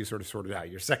on how you sort of sort it out,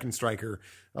 your second striker,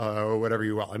 or whatever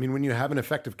you will. I mean, when you have an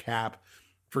effective cap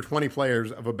for 20 players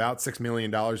of about $6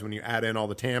 million, when you add in all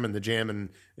the TAM and the jam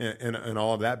and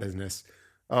all of that business,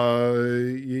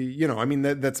 I mean,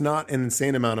 that's not an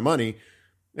insane amount of money.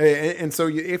 And so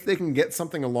if they can get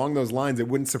something along those lines, it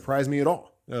wouldn't surprise me at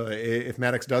all if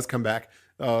Mattocks does come back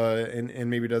and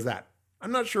maybe does that.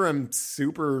 I'm not sure I'm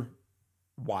super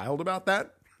wild about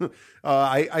that.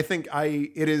 I think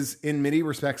it is in many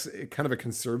respects kind of a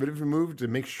conservative move to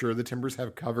make sure the Timbers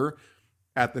have cover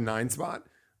at the 9 spot,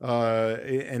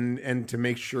 and to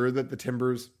make sure that the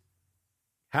Timbers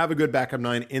have a good backup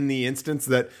 9 in the instance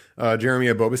that Jeremy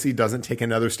Ebobisse doesn't take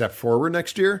another step forward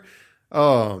next year.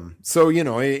 So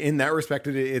in that respect,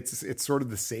 it's sort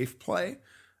of the safe play.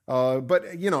 But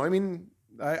I mean,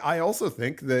 I also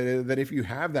think that if you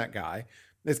have that guy,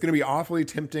 it's going to be awfully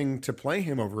tempting to play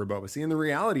him over Ebobisse. And the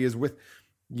reality is, with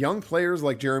young players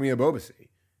like Jeremy Ebobisse,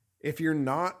 if you're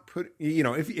not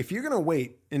if you're going to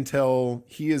wait until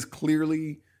he is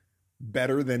clearly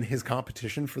better than his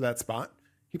competition for that spot,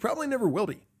 he probably never will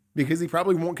be, because he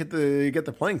probably won't get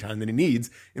the playing time that he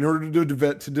needs in order to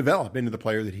develop into the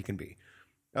player that he can be.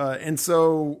 And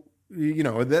so,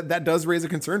 that does raise a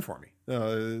concern for me.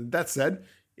 That said,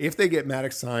 if they get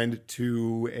Maddox signed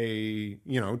to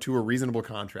to a reasonable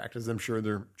contract, as I'm sure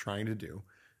they're trying to do,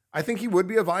 I think he would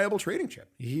be a viable trading chip.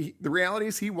 The reality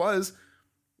is he was,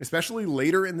 especially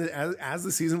later as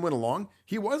the season went along,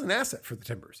 he was an asset for the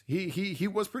Timbers. He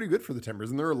was pretty good for the Timbers,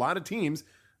 and there are a lot of teams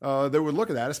that would look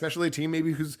at that, especially a team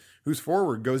maybe whose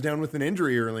forward goes down with an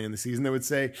injury early in the season. That would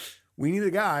say, we need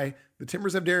a guy. The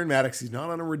Timbers have Darren Maddox. He's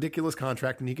not on a ridiculous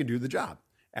contract, and he can do the job,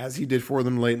 as he did for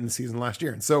them late in the season last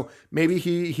year. And so maybe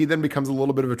he then becomes a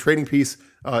little bit of a trading piece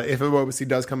if Ebobisse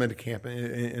does come into camp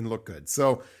and look good.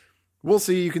 So we'll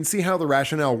see. You can see how the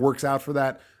rationale works out for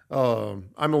that.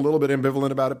 I'm a little bit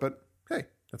ambivalent about it, but hey,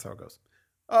 that's how it goes.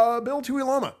 Bill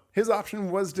Tuiloma, his option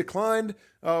was declined.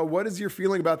 What is your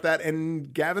feeling about that?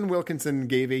 And Gavin Wilkinson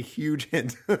gave a huge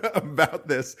hint about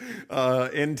this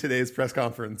in today's press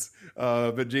conference.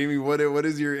 But Jamie, what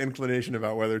is your inclination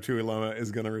about whether Tuiloma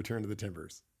is going to return to the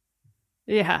Timbers?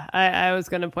 Yeah, I was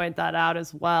going to point that out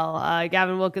as well.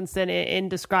 Gavin Wilkinson, in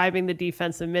describing the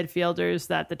defensive midfielders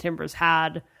that the Timbers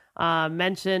had,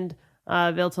 mentioned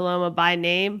Bill Tuiloma by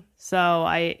name. So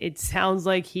it sounds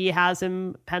like he has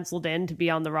him penciled in to be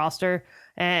on the roster.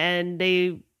 And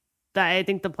I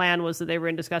think the plan was that they were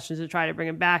in discussions to try to bring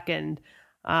him back. And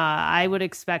I would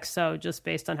expect so, just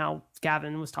based on how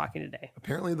Gavin was talking today.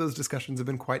 Apparently those discussions have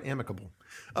been quite amicable.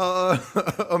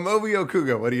 Omobi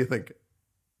Okugo, what do you think?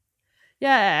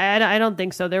 Yeah, I don't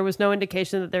think so. There was no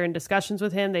indication that they're in discussions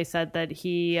with him. They said that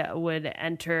he would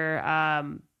enter,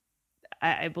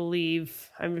 I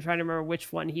believe, I'm trying to remember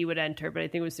which one he would enter, but I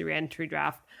think it was the re-entry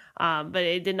draft. But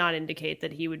it did not indicate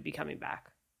that he would be coming back.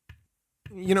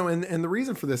 You know, and the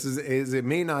reason for this is it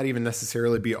may not even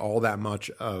necessarily be all that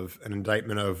much of an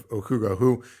indictment of Okugo,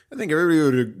 who I think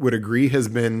everybody would agree has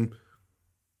been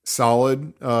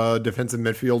solid defensive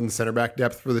midfield and center back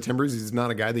depth for the Timbers. He's not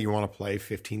a guy that you want to play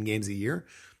 15 games a year.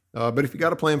 But if you got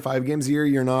to play him 5 games a year,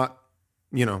 you're not,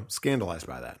 scandalized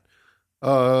by that.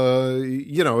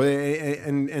 And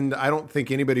I don't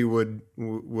think anybody would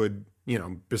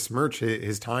besmirch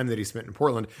his time that he spent in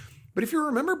Portland. But if you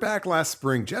remember back last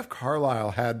spring, Jeff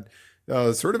Carlisle had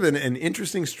sort of an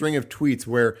interesting string of tweets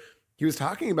where he was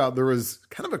talking about there was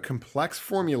kind of a complex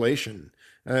formulation.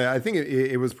 I think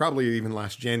it was probably even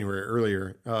last January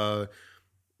earlier at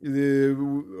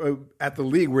the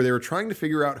league, where they were trying to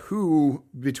figure out who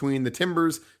between the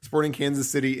Timbers, Sporting Kansas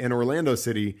City, and Orlando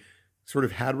City sort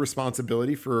of had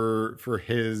responsibility for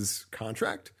his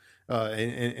contract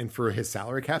and for his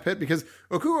salary cap hit, because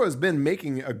Okugo has been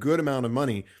making a good amount of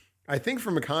money, I think,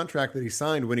 from a contract that he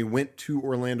signed when he went to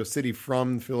Orlando City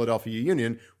from Philadelphia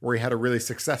Union, where he had a really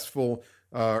successful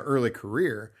early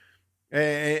career.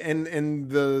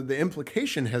 And the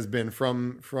implication has been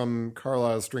from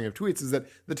Carlisle's string of tweets is that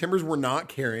the Timbers were not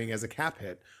carrying as a cap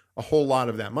hit a whole lot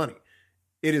of that money.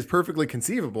 It is perfectly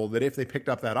conceivable that if they picked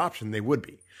up that option, they would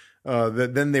be.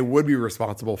 That then they would be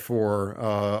responsible for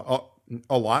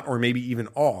a lot, or maybe even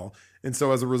all. And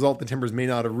so as a result, the Timbers may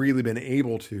not have really been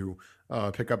able to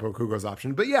pick up Okugo's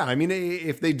option. But yeah, I mean,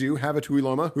 if they do have a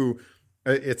Tuiloma who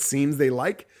it seems they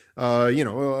like,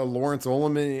 Lawrence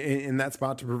Olam in that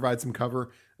spot to provide some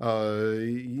cover,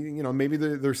 maybe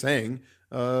they're saying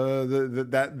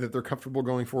that they're comfortable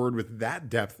going forward with that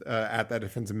depth at that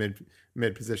defensive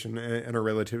mid position and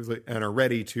are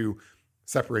ready to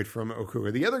separate from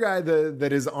Okugo. The other guy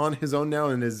that is on his own now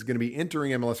and is going to be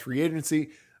entering MLS free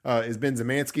agency is Ben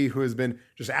Zemanski, who has been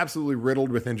just absolutely riddled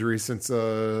with injuries since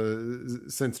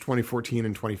 2014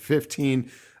 and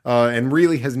 2015, and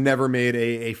really has never made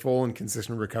a full and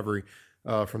consistent recovery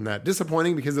from that.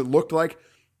 Disappointing, because it looked like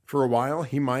for a while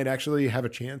he might actually have a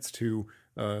chance to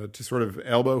sort of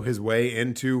elbow his way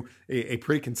into a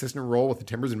pretty consistent role with the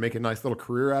Timbers and make a nice little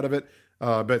career out of it.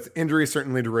 But injury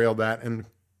certainly derailed that, and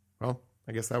well,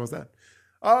 I guess that was that.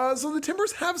 So the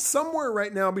Timbers have somewhere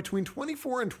right now between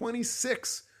 24 and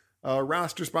 26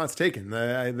 roster spots taken.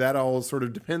 That all sort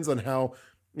of depends on how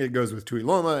it goes with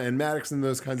Tuiloma and Maddox and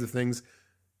those kinds of things.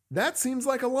 That seems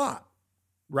like a lot,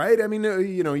 right? I mean,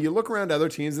 you look around other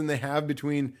teams and they have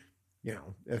between,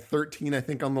 13, I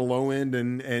think, on the low end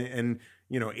and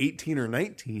 18 or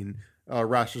 19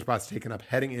 roster spots taken up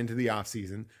heading into the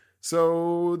offseason.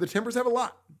 So the Timbers have a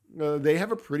lot. They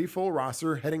have a pretty full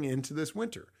roster heading into this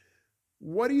winter.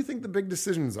 What do you think the big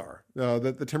decisions are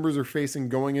that the Timbers are facing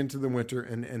going into the winter,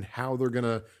 and how they're going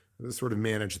to sort of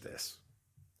manage this?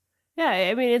 Yeah,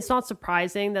 I mean, it's not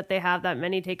surprising that they have that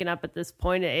many taken up at this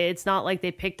point. It's not like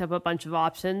they picked up a bunch of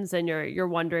options and you're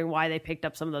wondering why they picked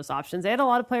up some of those options. They had a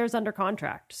lot of players under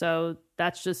contract. So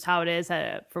that's just how it is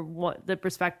from the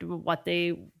perspective of what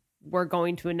they were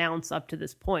going to announce up to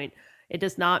this point. It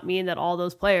does not mean that all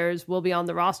those players will be on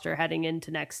the roster heading into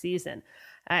next season.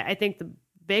 I think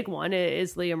big one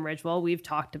is Liam Ridgewell. We've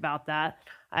talked about that.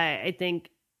 I think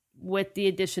with the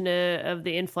addition of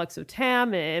the influx of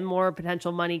TAM and more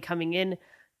potential money coming in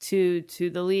to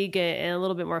the league and a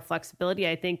little bit more flexibility,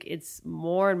 I think it's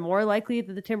more and more likely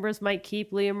that the Timbers might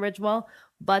keep Liam Ridgewell,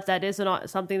 but that isn't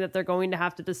something that they're going to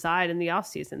have to decide in the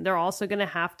offseason. They're also going to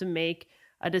have to make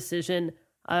a decision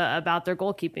about their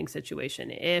goalkeeping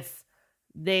situation. If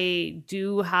they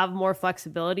do have more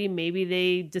flexibility, maybe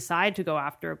they decide to go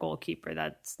after a goalkeeper.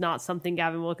 That's not something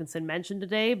Gavin Wilkinson mentioned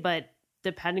today, but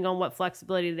depending on what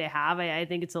flexibility they have, I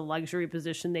think it's a luxury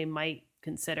position they might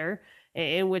consider,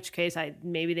 in which case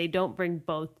maybe they don't bring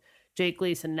both Jake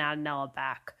Gleason and Adanella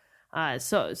back.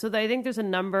 So I think there's a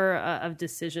number of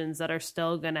decisions that are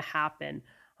still going to happen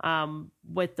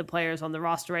with the players on the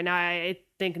roster right now. I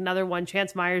think another one,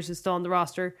 Chance Myers is still on the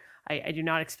roster. I do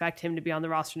not expect him to be on the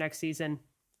roster next season.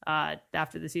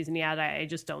 After the season he had, I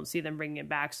just don't see them bringing it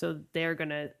back. So they're going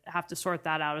to have to sort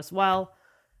that out as well.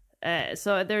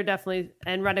 So they're definitely,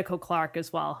 and Renico Clark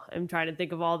as well. I'm trying to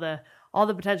think of all the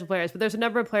potential players, but there's a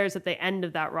number of players at the end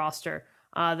of that roster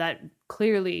that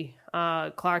clearly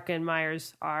Clark and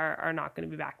Myers are not going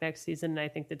to be back next season. And I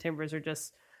think the Timbers are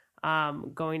just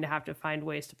going to have to find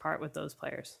ways to part with those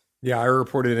players. Yeah, I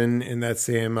reported in that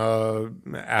same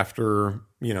after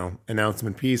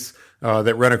announcement piece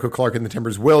that Renico Clark and the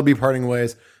Timbers will be parting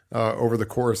ways over the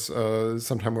course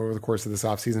sometime over the course of this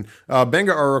offseason.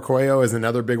 Benga Arakoyo is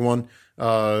another big one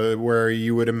where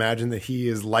you would imagine that he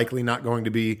is likely not going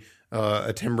to be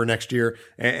a Timber next year.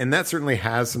 And that certainly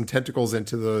has some tentacles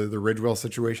into the Ridgewell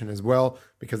situation as well,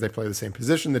 because they play the same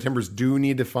position. The Timbers do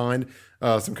need to find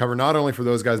some cover, not only for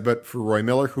those guys, but for Roy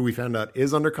Miller, who we found out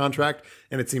is under contract.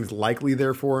 And it seems likely,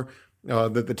 therefore,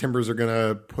 that the Timbers are going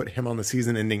to put him on the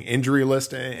season-ending injury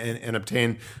list and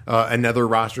obtain another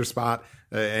roster spot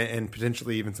and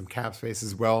potentially even some cap space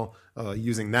as well,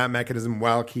 using that mechanism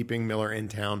while keeping Miller in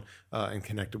town and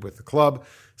connected with the club.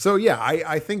 So, yeah,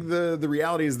 I think the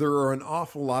reality is there are an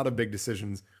awful lot of big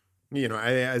decisions,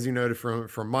 as you noted,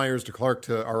 from Myers to Clark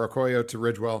to Arakoyo to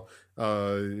Ridgewell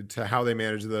to how they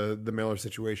manage the Miller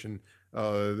situation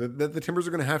that the Timbers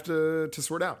are going to have to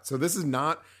sort out. So this is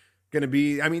not going to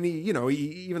be,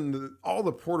 even all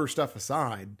the Porter stuff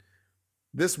aside,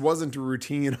 this wasn't a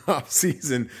routine off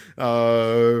season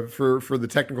for the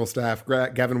technical staff,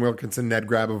 Gavin Wilkinson, Ned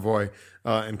Grabavoy,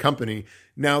 and company.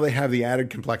 Now they have the added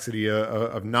complexity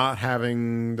of not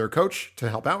having their coach to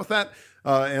help out with that,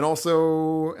 and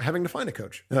also having to find a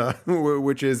coach,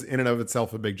 which is in and of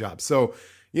itself a big job. So,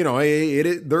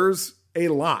 there's a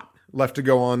lot left to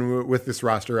go on with this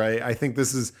roster. I think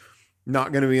this is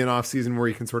not going to be an off season where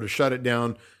you can sort of shut it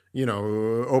down,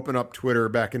 open up Twitter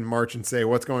back in March and say,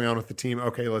 what's going on with the team?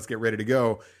 Okay, let's get ready to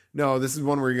go. No, this is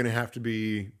one where you're going to have to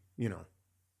be,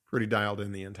 pretty dialed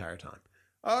in the entire time.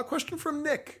 Question from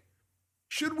Nick.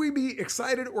 Should we be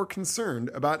excited or concerned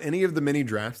about any of the mini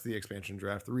drafts, the expansion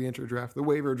draft, the re-enter draft, the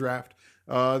waiver draft,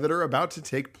 that are about to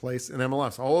take place in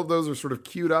MLS? All of those are sort of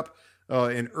queued up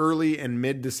in early and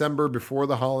mid-December before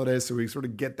the holidays, so we sort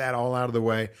of get that all out of the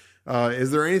way.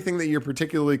 Is there anything that you're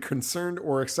particularly concerned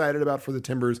or excited about for the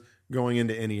Timbers going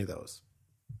into any of those?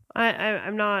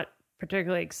 I'm not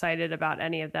particularly excited about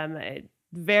any of them.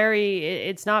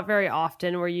 It's not very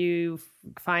often where you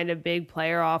find a big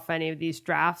player off any of these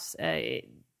drafts. I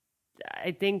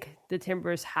think the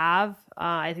Timbers have.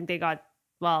 I think they got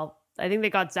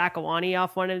Zach Awani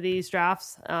off one of these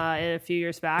drafts in a few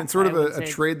years back. And sort of a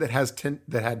trade that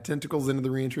had tentacles into the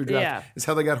re-entry draft is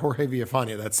how they got Jorge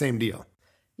Villafania, that same deal.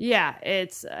 Yeah,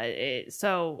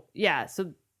 so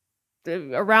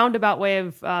a roundabout way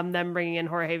of them bringing in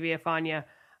Jorge Villafania.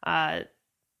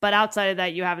 But outside of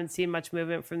that, you haven't seen much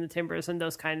movement from the Timbers in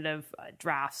those kind of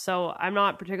drafts. So I'm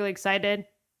not particularly excited.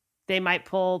 They might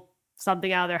pull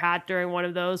something out of their hat during one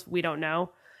of those. We don't know.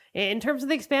 In terms of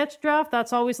the expansion draft,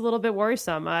 that's always a little bit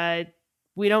worrisome.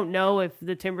 We don't know if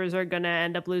the Timbers are going to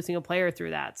end up losing a player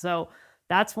through that. So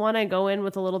that's one I go in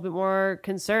with a little bit more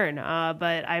concern.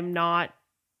 But I'm not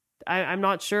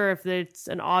sure if it's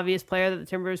an obvious player that the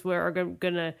Timbers are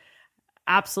going to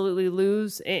absolutely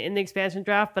lose in the expansion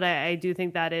draft. But I do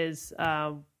think that is,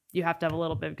 you have to have a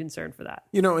little bit of concern for that.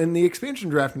 And the expansion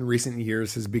draft in recent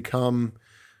years has become,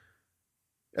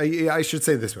 I should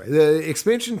say this way, the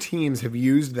expansion teams have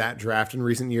used that draft in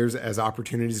recent years as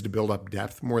opportunities to build up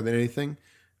depth more than anything.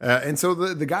 And so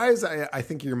the guys I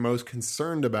think you're most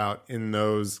concerned about in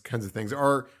those kinds of things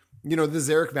are, the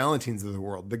Zarek Valentines of the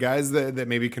world, the guys that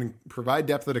maybe can provide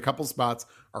depth at a couple spots,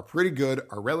 are pretty good,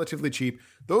 are relatively cheap.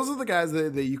 Those are the guys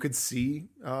that you could see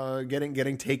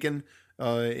getting taken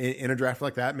in a draft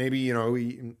like that. Maybe,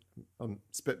 I'm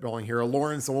spitballing here, a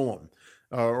Lawrence Olam,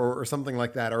 or something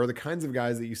like that, are the kinds of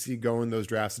guys that you see go in those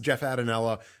drafts. Jeff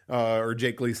Adinella or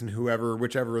Jake Gleason,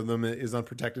 whichever of them is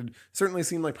unprotected, certainly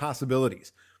seem like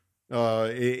possibilities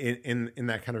in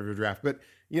that kind of a draft. But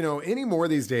anymore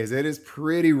these days, it is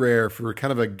pretty rare for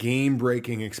kind of a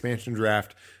game-breaking expansion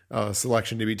draft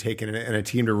selection to be taken and a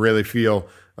team to really feel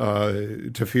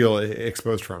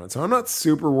exposed from it. So I'm not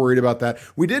super worried about that.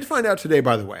 We did find out today,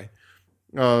 by the way,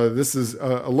 this is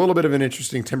a little bit of an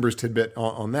interesting Timbers tidbit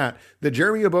on that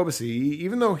Jeremy Ebobisse,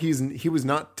 even though he was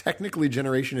not technically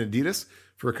Generation Adidas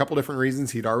for a couple different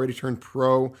reasons, he'd already turned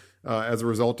pro as a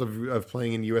result of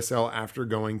playing in USL after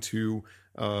going to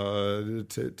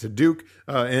Duke.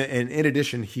 And in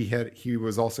addition, he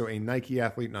was also a Nike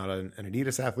athlete, not an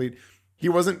Adidas athlete. He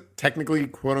wasn't technically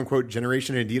quote unquote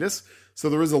Generation Adidas. So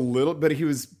there was a little, but he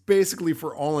was basically,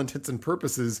 for all intents and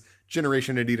purposes,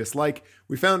 Generation Adidas. Like,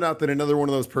 we found out that another one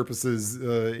of those purposes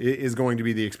is going to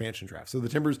be the expansion draft. So the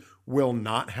Timbers will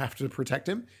not have to protect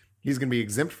him. He's going to be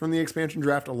exempt from the expansion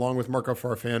draft along with Marco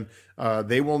Farfan.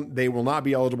 They will not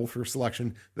be eligible for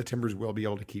selection. The Timbers will be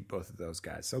able to keep both of those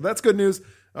guys. So that's good news.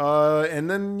 And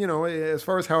then, as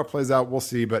far as how it plays out, we'll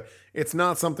see. But it's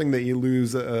not something that you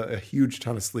lose a huge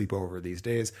ton of sleep over these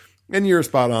days. And you're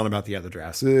spot on about the other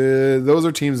drafts. Those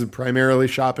are teams that primarily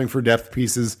shopping for depth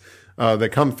pieces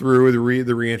that come through the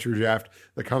re-entry draft,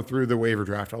 that come through the waiver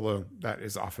draft, although that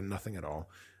is often nothing at all.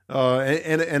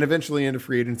 And eventually into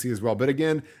free agency as well. But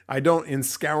again, in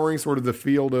scouring sort of the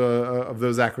field of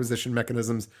those acquisition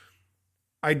mechanisms,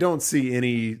 I don't see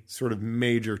any sort of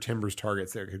major Timbers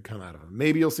targets that could come out of them.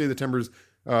 Maybe you'll see the Timbers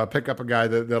pick up a guy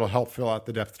that'll help fill out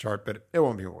the depth chart, but it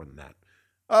won't be more than that.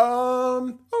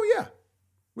 Oh yeah,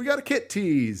 we got a kit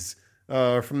tease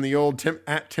from the old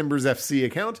at Timbers FC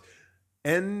account,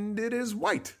 and it is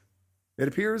white. It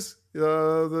appears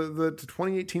the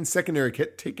 2018 secondary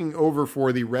kit, taking over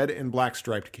for the red and black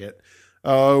striped kit,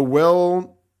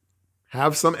 will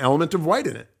have some element of white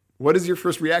in it. What is your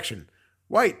first reaction?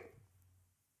 White.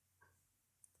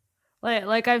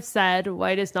 Like I've said,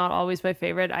 white is not always my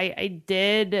favorite.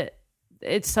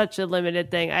 It's such a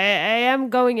limited thing. I am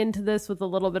going into this with a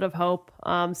little bit of hope.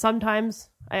 Sometimes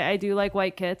I do like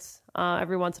white kits.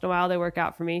 Every once in a while they work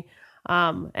out for me.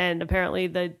 And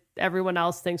apparently everyone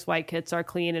else thinks white kits are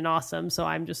clean and awesome. So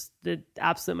I'm just the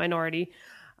absolute minority.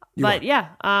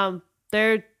 I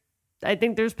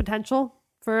think there's potential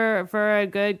for a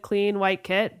good, clean white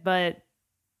kit, but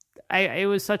it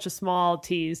was such a small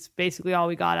tease. Basically all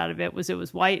we got out of it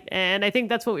was white. And I think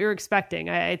that's what we were expecting.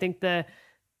 I think the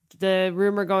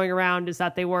rumor going around is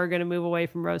that they were going to move away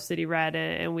from Rose City Red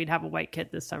and we'd have a white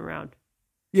kit this time around.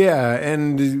 Yeah.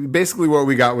 And basically what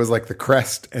we got was like the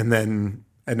crest and then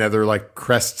another like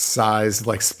crest sized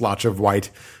like splotch of white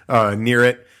near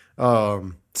it.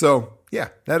 So yeah,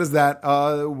 that is that.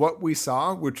 What we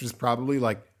saw, which is probably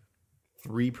like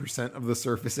 3% of the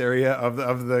surface area of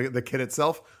the kit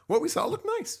itself, what we saw looked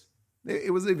nice.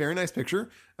 It was a very nice picture.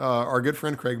 Our good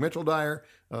friend Craig Mitchell Dyer,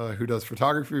 who does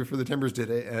photography for the Timbers, did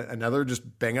another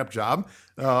just bang up job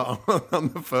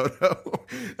on the photo.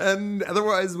 And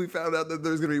otherwise, we found out that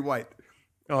there's going to be white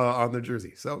on the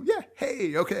jersey. So yeah,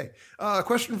 hey, okay.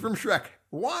 Question from Shrek: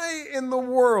 why in the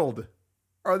world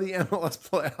are the MLS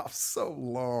playoffs so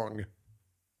long?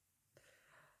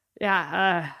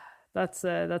 Yeah, that's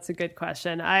a good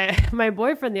question. My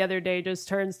boyfriend the other day just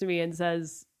turns to me and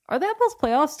says, "Are the MLS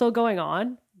playoffs still going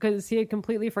on?" Because he had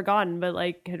completely forgotten, but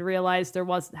like had realized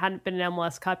hadn't been an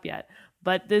MLS Cup yet.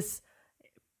 But this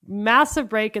massive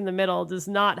break in the middle does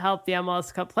not help the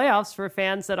MLS Cup playoffs for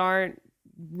fans that aren't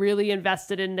really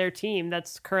invested in their team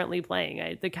that's currently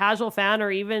playing. The casual fan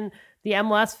or even the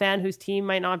MLS fan whose team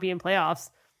might not be in playoffs,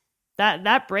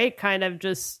 that break kind of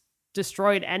just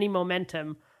destroyed any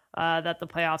momentum that the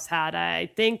playoffs had. I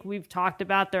think we've talked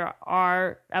about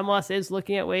MLS is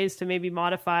looking at ways to maybe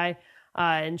modify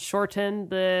and shorten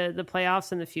the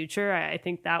playoffs in the future. I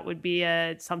think that would be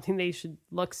something they should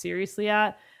look seriously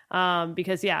at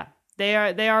because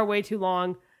they are way too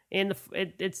long.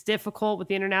 It's difficult with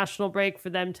the international break for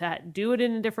them to do it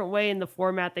in a different way in the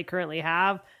format they currently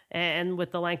have and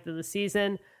with the length of the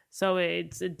season. So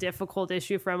it's a difficult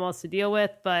issue for MLS to deal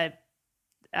with, but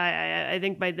I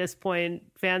think by this point,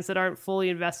 fans that aren't fully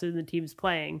invested in the teams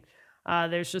playing,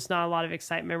 there's just not a lot of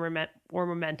excitement or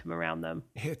momentum around them.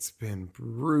 It's been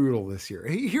brutal this year.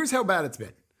 Here's how bad it's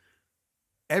been.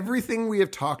 Everything we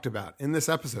have talked about in this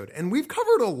episode, and we've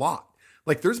covered a lot.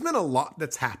 Like, there's been a lot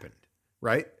that's happened,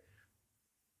 right?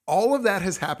 All of that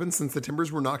has happened since the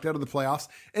Timbers were knocked out of the playoffs,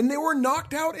 and they were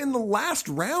knocked out in the last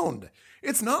round.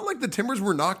 It's not like the Timbers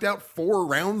were knocked out 4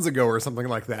 rounds ago or something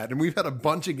like that, and we've had a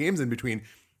bunch of games in between.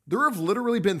 There have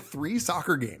literally been 3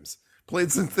 soccer games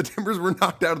played since the Timbers were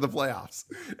knocked out of the playoffs.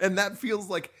 And that feels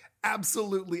like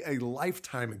absolutely a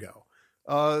lifetime ago.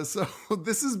 So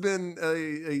this has been,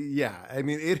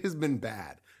 it has been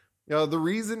bad. The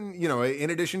reason, in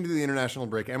addition to the international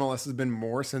break, MLS has been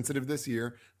more sensitive this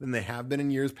year than they have been in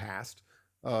years past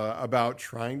about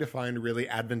trying to find really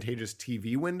advantageous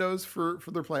TV windows for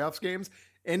their playoffs games.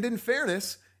 And in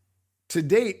fairness, to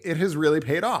date, it has really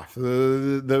paid off.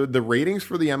 The ratings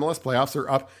for the MLS playoffs are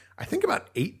up, I think,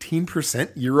 about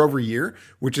 18% year over year,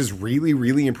 which is really,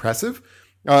 really impressive.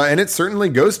 And it certainly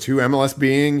goes to MLS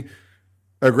being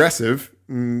aggressive,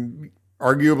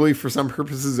 arguably for some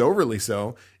purposes overly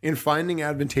so, in finding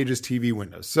advantageous TV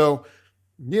windows. So,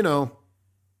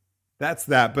 that's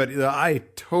that. But I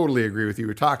totally agree with you.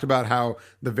 We talked about how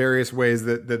the various ways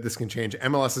that this can change.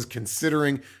 MLS is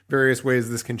considering various ways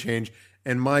this can change.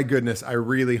 And my goodness, I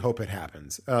really hope it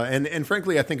happens. And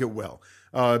frankly, I think it will.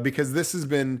 Because this has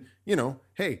been,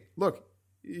 hey, look,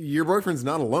 your boyfriend's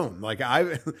not alone. Like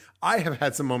I have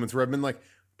had some moments where I've been like,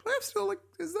 playoffs still, like,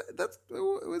 is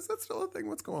that still a thing?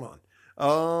 What's going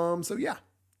on? So yeah,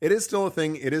 it is still a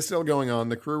thing. It is still going on.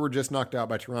 The Crew were just knocked out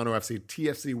by Toronto FC.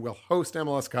 TFC will host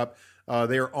MLS Cup.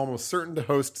 They are almost certain to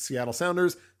host Seattle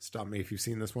Sounders. Stop me if you've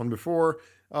seen this one before.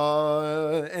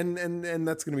 And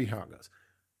that's going to be how it goes.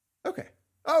 Okay.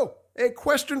 Oh, a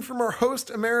question from our host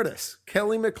emeritus,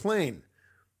 Kelly McLean.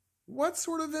 What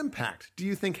sort of impact do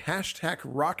you think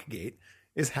 #Rockgate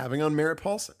is having on Merritt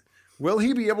Paulson? Will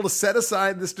he be able to set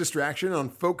aside this distraction on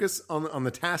focus on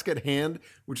the task at hand,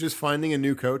 which is finding a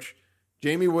new coach?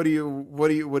 Jamie, what do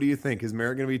you think? Is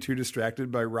Merritt going to be too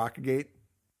distracted by Rockgate?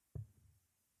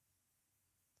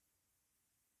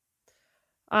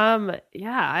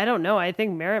 I don't know. I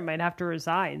think Merritt might have to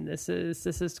resign. This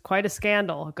is quite a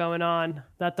scandal going on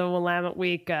that the Willamette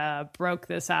Week broke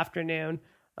this afternoon.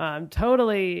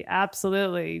 Totally,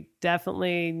 absolutely,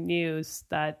 definitely news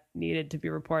that needed to be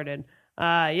reported.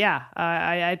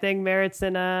 I think Merritt's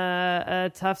in a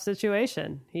tough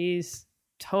situation. He's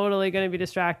totally going to be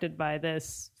distracted by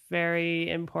this very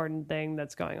important thing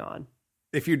that's going on.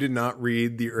 If you did not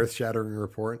read the earth-shattering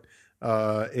report,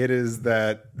 it is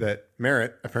that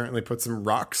Merritt apparently put some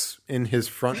rocks in his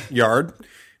front yard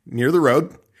near the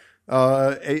road.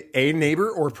 A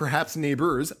neighbor, or perhaps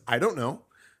neighbors, I don't know,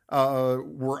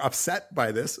 were upset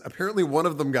by this. Apparently one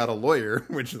of them got a lawyer,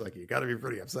 which is like, you got to be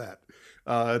pretty upset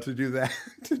to do that.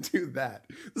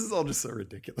 This is all just so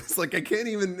ridiculous. Like I can't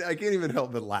even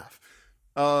help but laugh.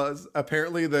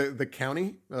 Apparently the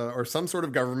county or some sort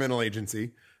of governmental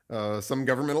agency, some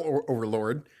governmental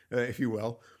overlord, if you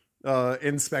will,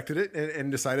 inspected it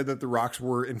and decided that the rocks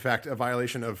were in fact a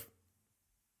violation of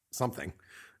something,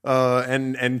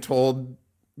 and told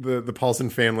the Paulson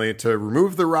family to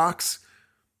remove the rocks.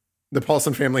 The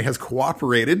Paulson family has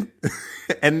cooperated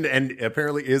and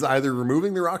apparently is either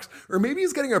removing the rocks or maybe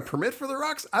he's getting a permit for the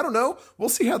rocks. I don't know. We'll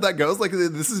see how that goes. Like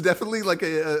this is definitely like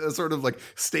a sort of like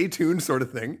stay tuned sort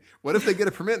of thing. What if they get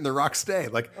a permit and the rocks stay?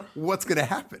 Like what's going to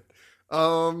happen?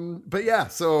 But yeah,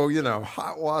 so,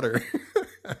 hot water.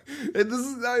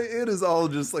 It is all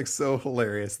just like so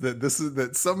hilarious that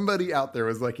somebody out there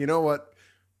was like, you know what?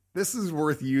 This is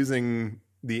worth using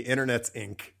the internet's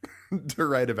ink to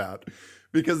write about.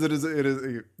 Because it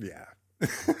is, yeah.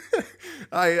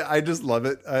 I just love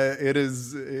it. It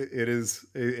is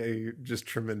a just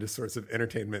tremendous source of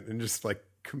entertainment and just like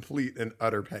complete and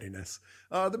utter pettiness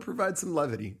that provides some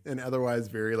levity in otherwise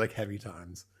very like heavy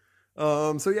times.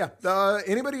 So yeah,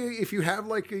 anybody, if you have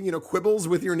like, quibbles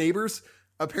with your neighbors,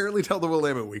 apparently tell the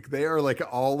Willamette Week. They are like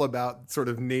all about sort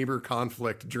of neighbor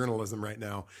conflict journalism right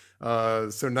now.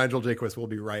 So Nigel Jaquist will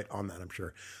be right on that, I'm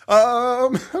sure.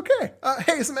 Okay.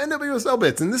 Hey, some NWSL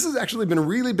bits. And this has actually been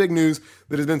really big news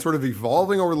that has been sort of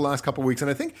evolving over the last couple of weeks. And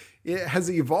I think it has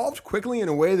evolved quickly in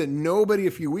a way that nobody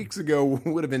a few weeks ago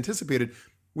would have anticipated.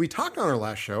 We talked on our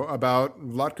last show about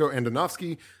Vlatko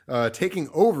Andonovski taking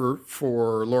over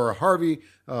for Laura Harvey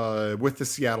with the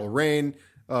Seattle Reign.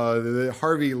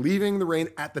 Harvey leaving the Reign.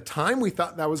 At the time, we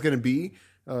thought that was going to be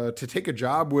to take a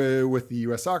job with the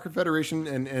U.S. Soccer Federation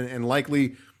and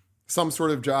likely some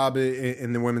sort of job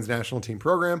in the women's national team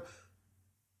program.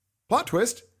 Plot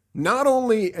twist. Not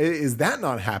only is that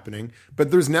not happening,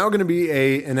 but there's now going to be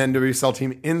an NWSL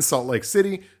team in Salt Lake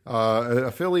City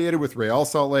affiliated with Real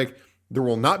Salt Lake. There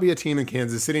will not be a team in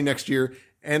Kansas City next year.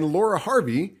 And Laura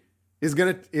Harvey is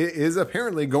going to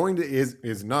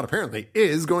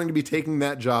be taking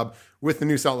that job with the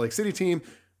new Salt Lake City team,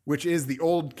 which is the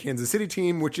old Kansas City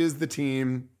team, which is the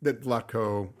team that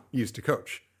Vlatko used to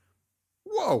coach.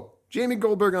 Whoa. Jamie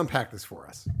Goldberg, unpack this for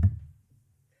us.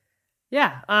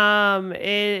 Yeah.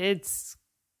 It's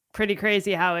pretty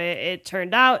crazy how it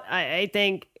turned out. I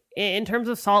think in terms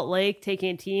of Salt Lake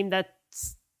taking a team,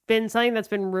 that's been something that's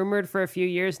been rumored for a few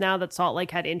years now, that Salt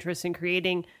Lake had interest in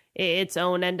creating its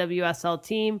own NWSL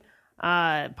team,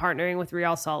 partnering with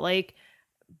Real Salt Lake.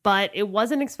 But it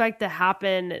wasn't expected to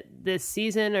happen this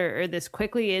season or this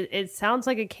quickly. It sounds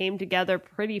like it came together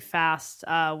pretty fast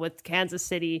with Kansas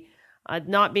City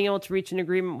not being able to reach an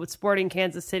agreement with Sporting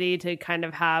Kansas City to kind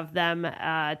of have them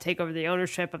take over the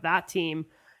ownership of that team.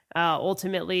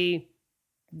 Ultimately,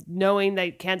 knowing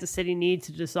that Kansas City needs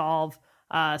to dissolve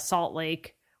Salt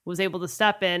Lake, was able to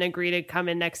step in, agree to come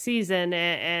in next season,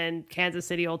 and Kansas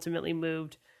City ultimately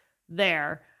moved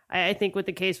there. I think with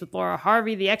the case with Laura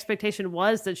Harvey, the expectation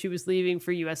was that she was leaving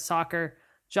for U.S. Soccer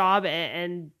job,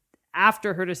 and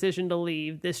after her decision to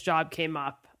leave, this job came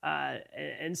up.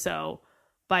 And so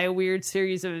by a weird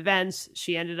series of events,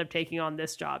 she ended up taking on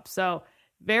this job. So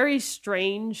very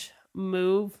strange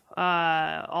move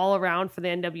all around for the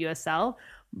NWSL,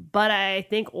 but I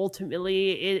think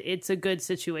ultimately it's a good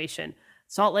situation.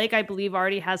 Salt Lake, I believe,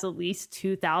 already has at least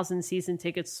 2,000 season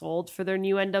tickets sold for their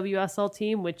new NWSL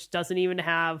team, which doesn't even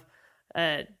have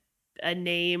a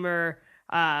name or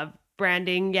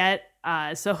branding yet.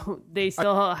 So they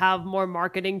still have more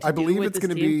marketing to do with this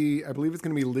team. I believe it's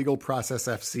going to be Legal Process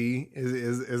FC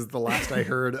is the last I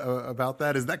heard about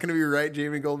that. Is that going to be right,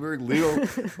 Jamie Goldberg?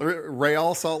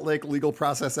 Real Salt Lake Legal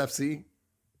Process FC?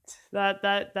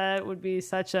 That would be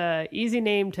such a easy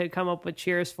name to come up with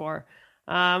cheers for.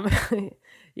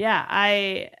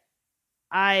 Yeah,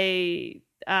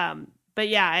 but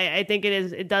yeah, I think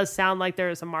it does sound like there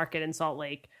is a market in Salt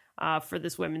Lake for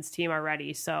this women's team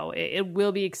already. So it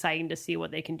will be exciting to see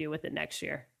what they can do with it next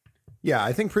year. Yeah,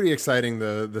 I think pretty exciting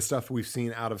the stuff we've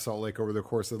seen out of Salt Lake over the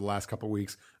course of the last couple of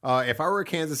weeks. If I were a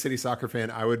Kansas City Soccer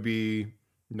fan, I would be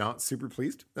not super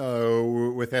pleased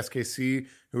with SKC,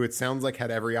 who it sounds like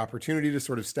had every opportunity to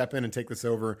sort of step in and take this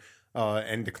over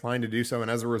and declined to do so. And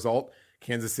as a result,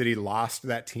 Kansas City lost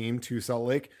that team to Salt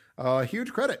Lake.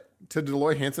 Huge credit to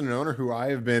Deloitte Hansen, an owner who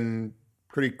I have been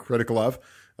pretty critical of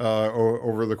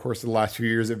over the course of the last few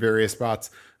years at various spots,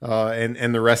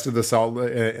 and the rest of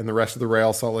the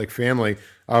Real Salt Lake family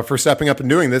for stepping up and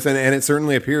doing this. And it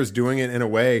certainly appears doing it in a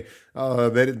way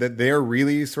that they are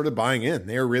really sort of buying in.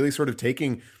 They are really sort of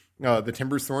taking the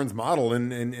Timbers Thorns model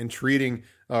and treating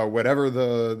whatever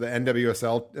the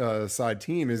NWSL side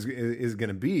team is going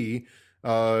to be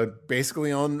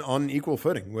basically on equal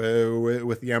footing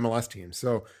with the MLS team.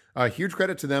 So huge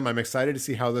credit to them. I'm excited to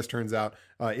see how this turns out.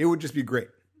 It would just be great.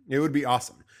 It would be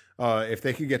awesome if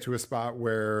they could get to a spot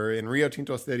where in Rio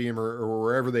Tinto Stadium or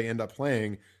wherever they end up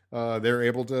playing, they're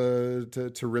able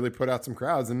to really put out some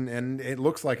crowds, and it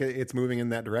looks like it's moving in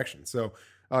that direction. So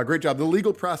great job. The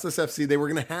Legal Process FC, they were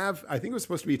going to have, I think it was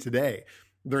supposed to be today,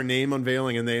 their name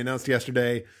unveiling, and they announced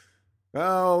yesterday,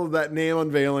 well, that name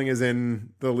unveiling is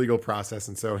in the legal process,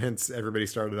 and so hence everybody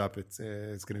started up. It's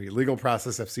going to be Legal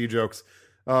Process FC jokes,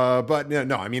 but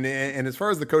no, I mean, and as far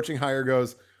as the coaching hire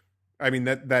goes, I mean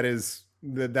that is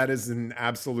an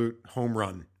absolute home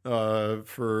run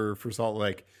for Salt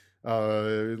Lake.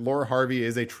 Laura Harvey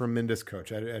is a tremendous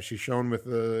coach, as she's shown with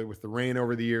the Reign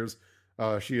over the years.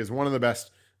 She is one of the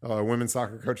best women's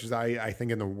soccer coaches I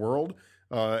think in the world.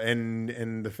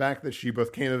 And the fact that she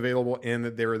both came available and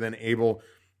that they were then able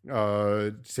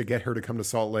to get her to come to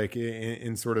Salt Lake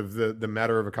in sort of the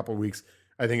matter of a couple of weeks,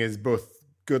 I think is both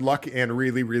good luck and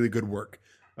really, really good work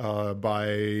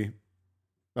by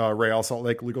Real Salt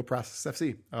Lake Legal Process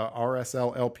FC,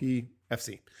 RSLLP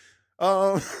FC.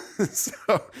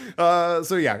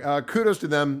 So yeah, kudos to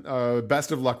them.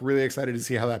 Best of luck. Really excited to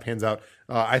see how that pans out.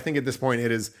 I think at this point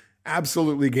it is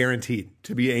absolutely guaranteed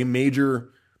to be a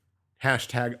major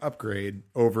hashtag upgrade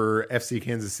over FC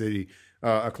Kansas City,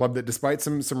 a club that despite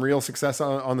some real success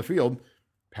on the field,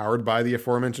 powered by the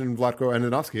aforementioned Vlatko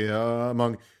Andonovski,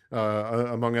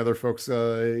 among other folks,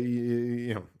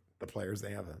 the players, they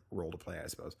have a role to play, I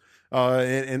suppose,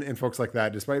 and folks like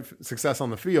that, despite success on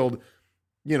the field,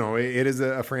 it is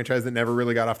a franchise that never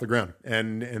really got off the ground.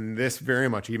 And this very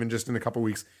much, even just in a couple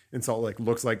weeks in Salt Lake,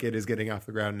 looks like it is getting off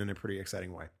the ground in a pretty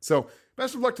exciting way. So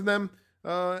best of luck to them.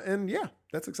 And yeah,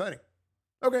 that's exciting.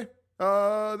 Okay.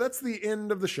 That's the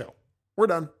end of the show. We're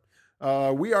done.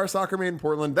 We are Soccer Made in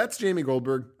Portland. That's Jamie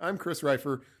Goldberg. I'm Chris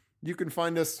Reifer. You can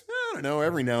find us, I don't know,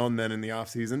 every now and then in the off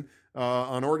season,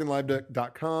 on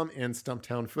OregonLive.com and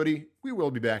Stumptown Footy. We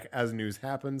will be back as news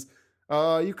happens.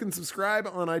 You can subscribe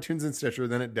on iTunes and Stitcher.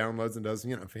 Then it downloads and does,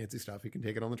 fancy stuff. You can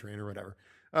take it on the train or whatever.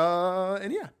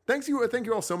 And yeah, thank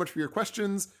you all so much for your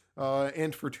questions,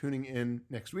 and for tuning in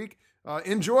next week.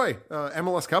 Enjoy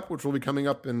MLS Cup, which will be coming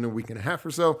up in a week and a half or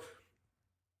so.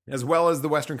 as well as the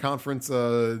Western Conference,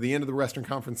 the end of the Western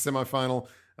Conference semifinal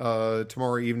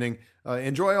tomorrow evening.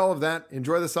 Enjoy all of that.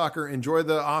 Enjoy the soccer. Enjoy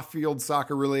the off-field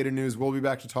soccer-related news. We'll be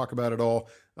back to talk about it all.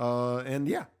 And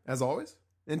yeah, as always,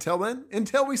 until then,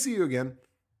 until we see you again,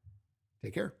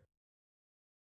 take care.